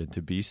heard and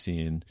to be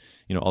seen,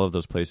 all of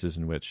those places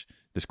in which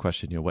this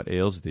question, what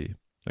ails thee?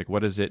 Like,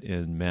 what is it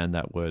in men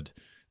that would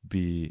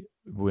be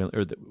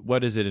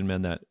what is it in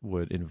men that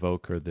would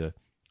invoke, or the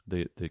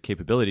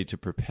capability to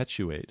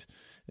perpetuate,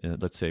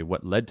 let's say,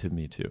 what led to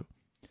Me Too?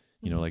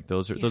 Like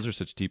those are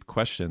such deep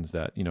questions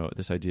that,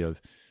 this idea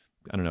of,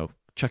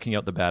 chucking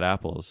out the bad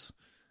apples.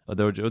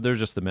 They're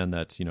just the men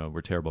that,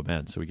 were terrible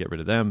men, so we get rid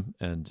of them,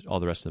 and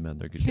all the rest of the men,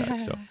 they're good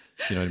guys. So,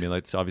 you know what I mean?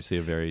 Like, it's obviously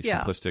a very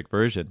simplistic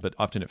version, but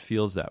often it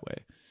feels that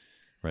way,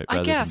 right?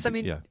 I guess.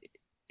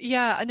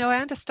 Yeah, no, I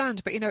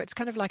understand, but it's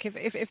kind of like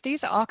if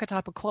these are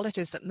archetypal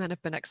qualities that men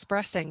have been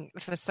expressing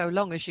for so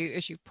long, as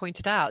you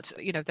pointed out,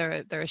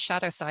 there are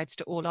shadow sides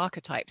to all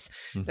archetypes.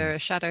 There are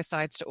shadow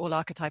sides to all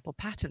archetypal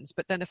patterns.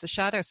 But then, if the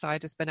shadow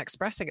side has been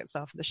expressing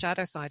itself, and the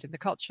shadow side in the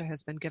culture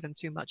has been given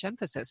too much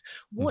emphasis,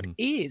 what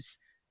is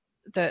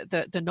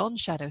the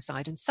non-shadow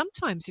side? And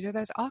sometimes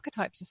those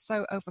archetypes are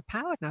so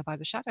overpowered now by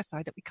the shadow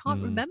side that we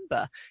can't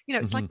remember.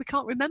 It's like we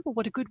can't remember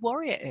what a good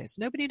warrior is.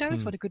 Nobody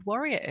knows what a good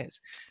warrior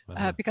is,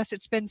 because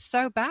it's been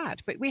so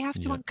bad. But we have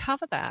to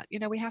uncover that.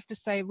 We have to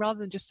say, rather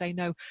than just say,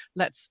 no,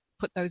 let's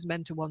put those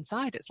men to one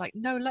side, it's like,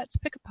 no, let's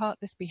pick apart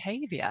this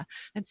behavior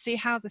and see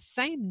how the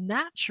same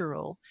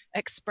natural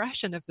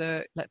expression of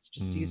let's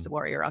just use the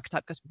warrior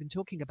archetype because we've been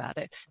talking about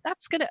it,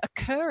 that's going to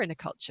occur in a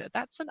culture.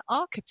 That's an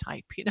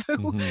archetype.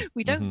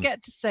 We don't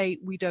get to say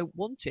we don't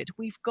want it,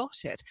 we've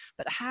got it.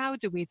 But how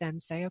do we then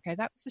say, okay,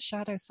 that was the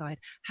shadow side,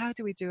 how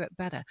do we do it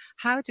better?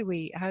 How,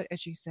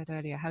 as you said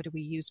earlier, how do we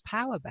use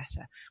power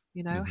better?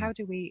 How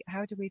do we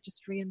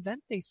just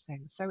reinvent these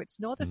things? So it's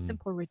not a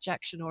simple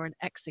rejection or an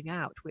Xing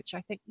out, which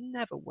I think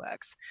never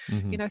works.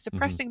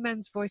 Suppressing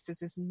men's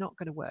voices is not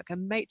going to work.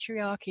 And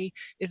matriarchy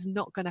is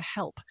not going to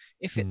help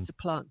if it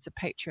supplants a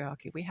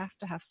patriarchy. We have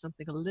to have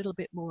something a little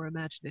bit more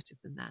imaginative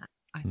than that,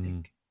 I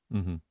think.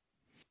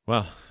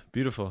 Wow,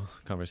 beautiful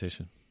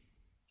conversation.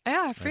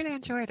 Yeah, I've really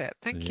enjoyed it.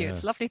 Thank you.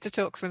 It's lovely to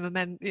talk from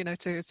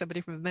to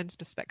somebody from a men's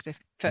perspective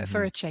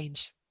for a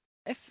change.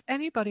 If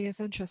anybody is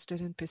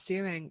interested in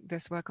pursuing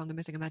this work on the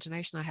mythic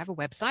imagination, I have a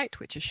website,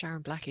 which is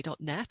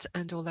sharonblackie.net.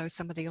 And although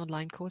some of the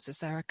online courses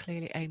there are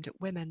clearly aimed at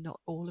women, not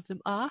all of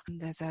them are.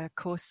 And there's a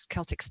course,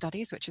 Celtic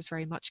Studies, which is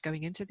very much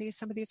going into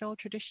some of these old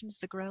traditions,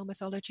 the Grail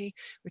mythology,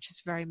 which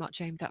is very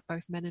much aimed at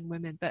both men and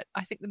women. But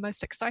I think the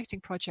most exciting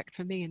project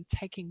for me in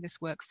taking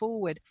this work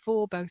forward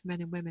for both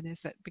men and women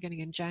is that beginning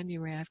in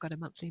January, I've got a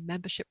monthly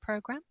membership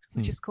program,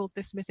 which is called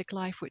This Mythic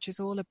Life, which is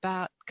all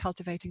about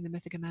cultivating the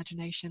mythic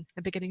imagination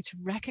and beginning to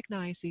recognize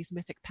these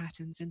mythic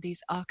patterns and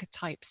these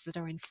archetypes that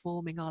are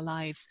informing our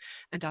lives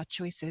and our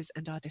choices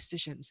and our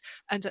decisions.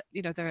 And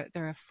there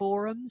are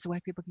forums where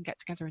people can get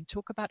together and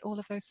talk about all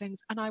of those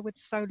things. And I would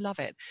so love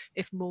it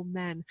if more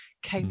men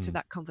came to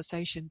that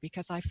conversation,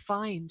 because I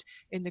find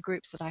in the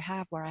groups that I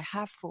have, where I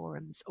have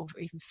forums or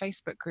even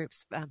Facebook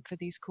groups for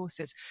these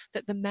courses,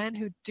 that the men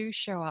who do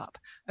show up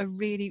are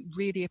really,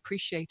 really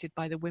appreciated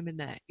by the women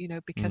there,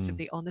 because of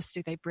the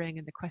honesty they bring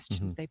and the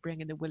questions they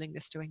bring and the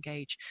willingness to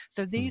engage.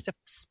 So these are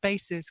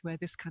spaces where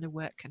this kind of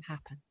work can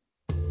happen.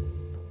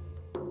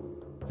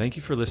 Thank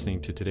you for listening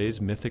to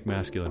today's Mythic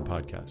Masculine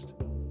podcast.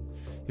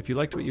 If you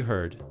liked what you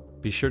heard,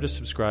 be sure to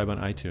subscribe on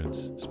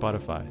iTunes,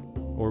 Spotify,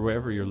 or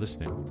wherever you're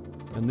listening,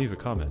 and leave a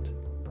comment.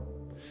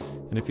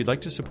 And if you'd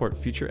like to support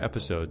future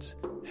episodes,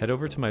 head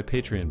over to my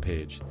Patreon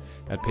page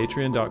at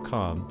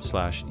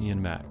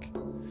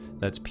patreon.com/IanMac.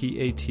 That's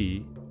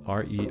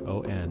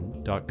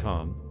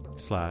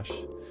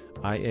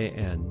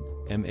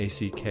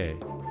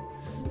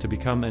patreon.com/IANMACK to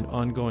become an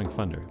ongoing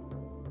funder.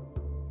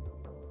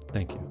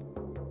 Thank you.